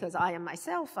partly because I am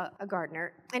myself a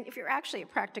gardener, and if you're actually a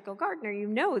practical gardener, you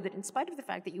know that in spite of the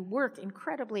fact that you work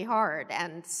incredibly hard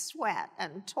and sweat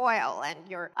and toil and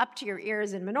you're up to your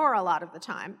ears in manure a lot of the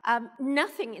time,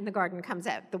 nothing in the garden comes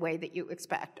out the way that you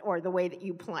expect or the way that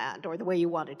you planned or the way you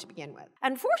wanted to begin with.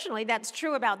 Unfortunately, that's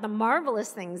true about the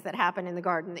marvelous things that happen in the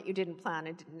garden that you didn't plan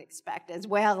and didn't expect, as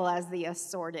well as the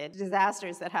assorted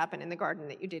disasters that happen in the garden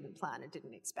that you didn't plan and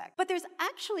didn't expect. But there's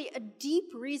actually a deep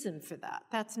reason for that.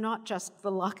 That's not just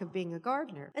the luck of being a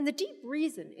gardener. And the deep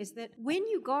reason is that when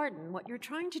you garden, what you're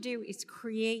trying to do is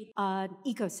create an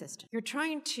ecosystem. You're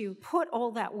trying to put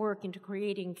all that work into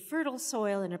creating fertile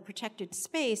soil in a protected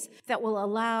space that will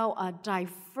allow a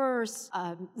diverse,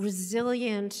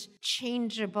 resilient,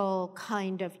 changeable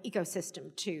kind of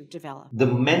ecosystem to develop. The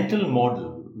mental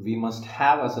model we must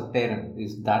have as a parent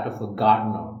is that of a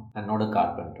gardener and not a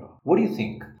carpenter. What do you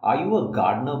think? Are you a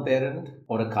gardener parent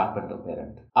or a carpenter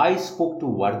parent? I spoke to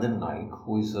Vardhan Naik,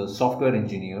 who is a software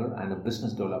engineer and a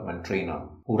business development trainer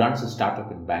who runs a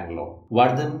startup in Bangalore.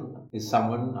 Vardhan is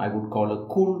someone I would call a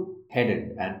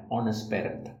cool-headed and honest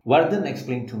parent. Vardhan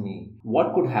explained to me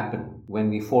what could happen when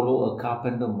we follow a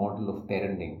carpenter model of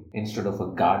parenting instead of a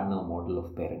gardener model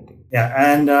of parenting. Yeah,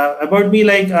 and about me,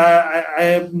 like I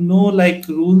have no like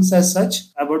rules as such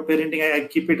about parenting. I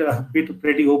keep it a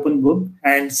pretty open book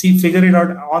and figure it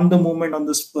out on the moment, on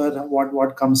the spur,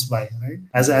 what comes by. Right?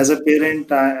 As a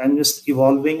parent, I'm just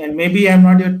evolving, and maybe I'm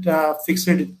not yet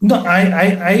fixated. No,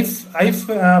 I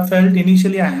felt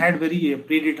initially I had very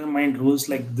predetermined rules,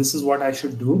 like this is what I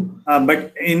should do.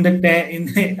 But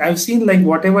I've seen like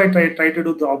whatever I try to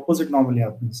do, the opposite normally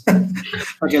happens.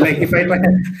 Okay, like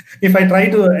if I try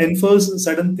to enforce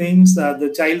certain things,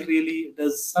 the child really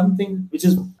does something which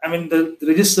is, the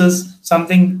registers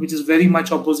something which is very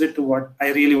much opposite to what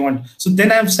I really want. So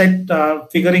then I've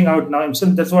figuring out now. So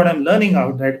that's what I'm learning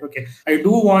out. That okay, I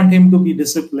do want him to be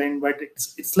disciplined, but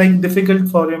it's like difficult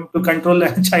for him to control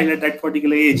a child at that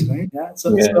particular age, right? Yeah.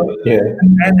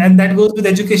 And that goes with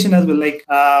education as well. Like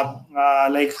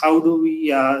how do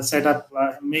we set up,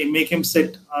 make him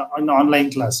sit on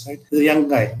online class, right? He's a young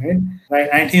guy, right?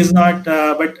 And he's not,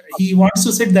 but he wants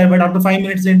to sit there, but after 5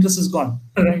 minutes, the interest is gone,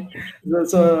 right?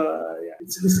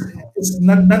 It's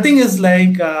nothing is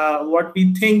like what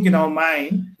we think in our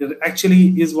mind. It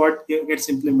actually is what gets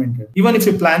implemented. Even if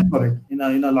you plan for it in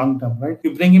a long term, right?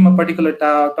 You bring him a particular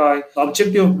toy. The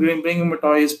objective of bringing him a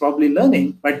toy is probably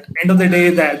learning, but end of the day,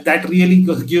 that really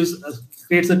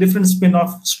creates a different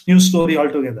spin-off new story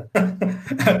altogether,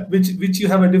 which you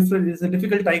have it's a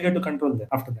difficult tiger to control there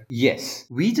after that. Yes,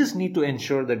 we just need to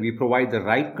ensure that we provide the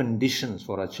right conditions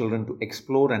for our children to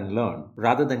explore and learn,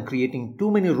 rather than creating too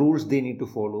many rules they need to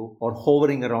follow or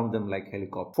hovering around them like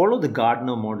helicopters. Follow the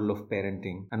gardener model of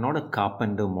parenting and not a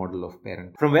carpenter model of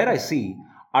parenting. From where I see,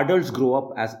 adults grow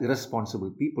up as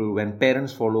irresponsible people when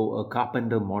parents follow a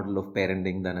carpenter model of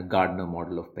parenting than a gardener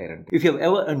model of parenting. If you have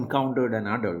ever encountered an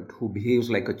adult who behaves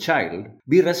like a child,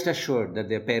 be rest assured that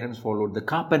their parents followed the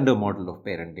carpenter model of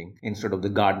parenting instead of the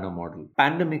gardener model.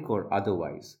 Pandemic or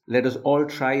otherwise, let us all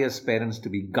try as parents to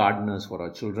be gardeners for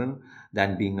our children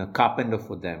than being a carpenter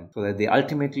for them, so that they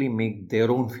ultimately make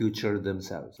their own future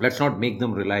themselves. Let's not make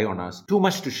them rely on us too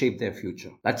much to shape their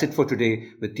future. That's it for today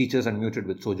with Teachers Unmuted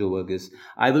with Sojo Verghese.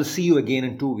 I will see you again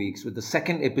in 2 weeks with the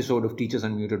second episode of Teachers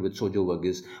Unmuted with Sojo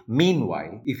Verghese.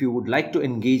 Meanwhile, if you would like to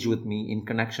engage with me in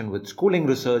connection with schooling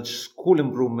research, school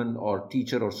improvement, or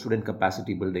teacher or student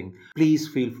capacity building, please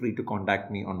feel free to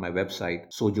contact me on my website,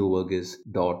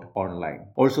 sojoverghese.online.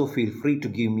 Also, feel free to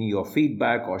give me your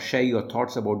feedback or share your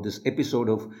thoughts about this episode episode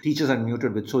of Teachers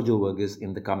Unmuted with Sojo Varghese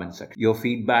in the comment section. Your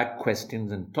feedback,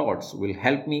 questions, and thoughts will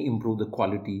help me improve the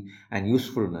quality and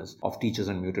usefulness of Teachers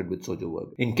Unmuted with Sojo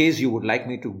Varghese. In case you would like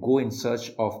me to go in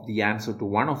search of the answer to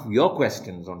one of your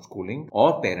questions on schooling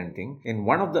or parenting in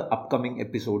one of the upcoming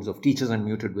episodes of Teachers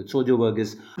Unmuted with Sojo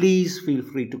Varghese, please feel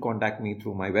free to contact me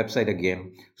through my website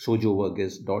again,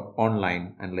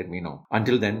 sojovarghese.online, and let me know.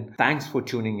 Until then, thanks for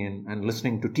tuning in and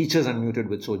listening to Teachers Unmuted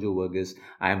with Sojo Varghese.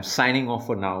 I am signing off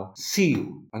for now. See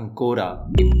you. Ancora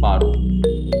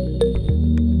imparo.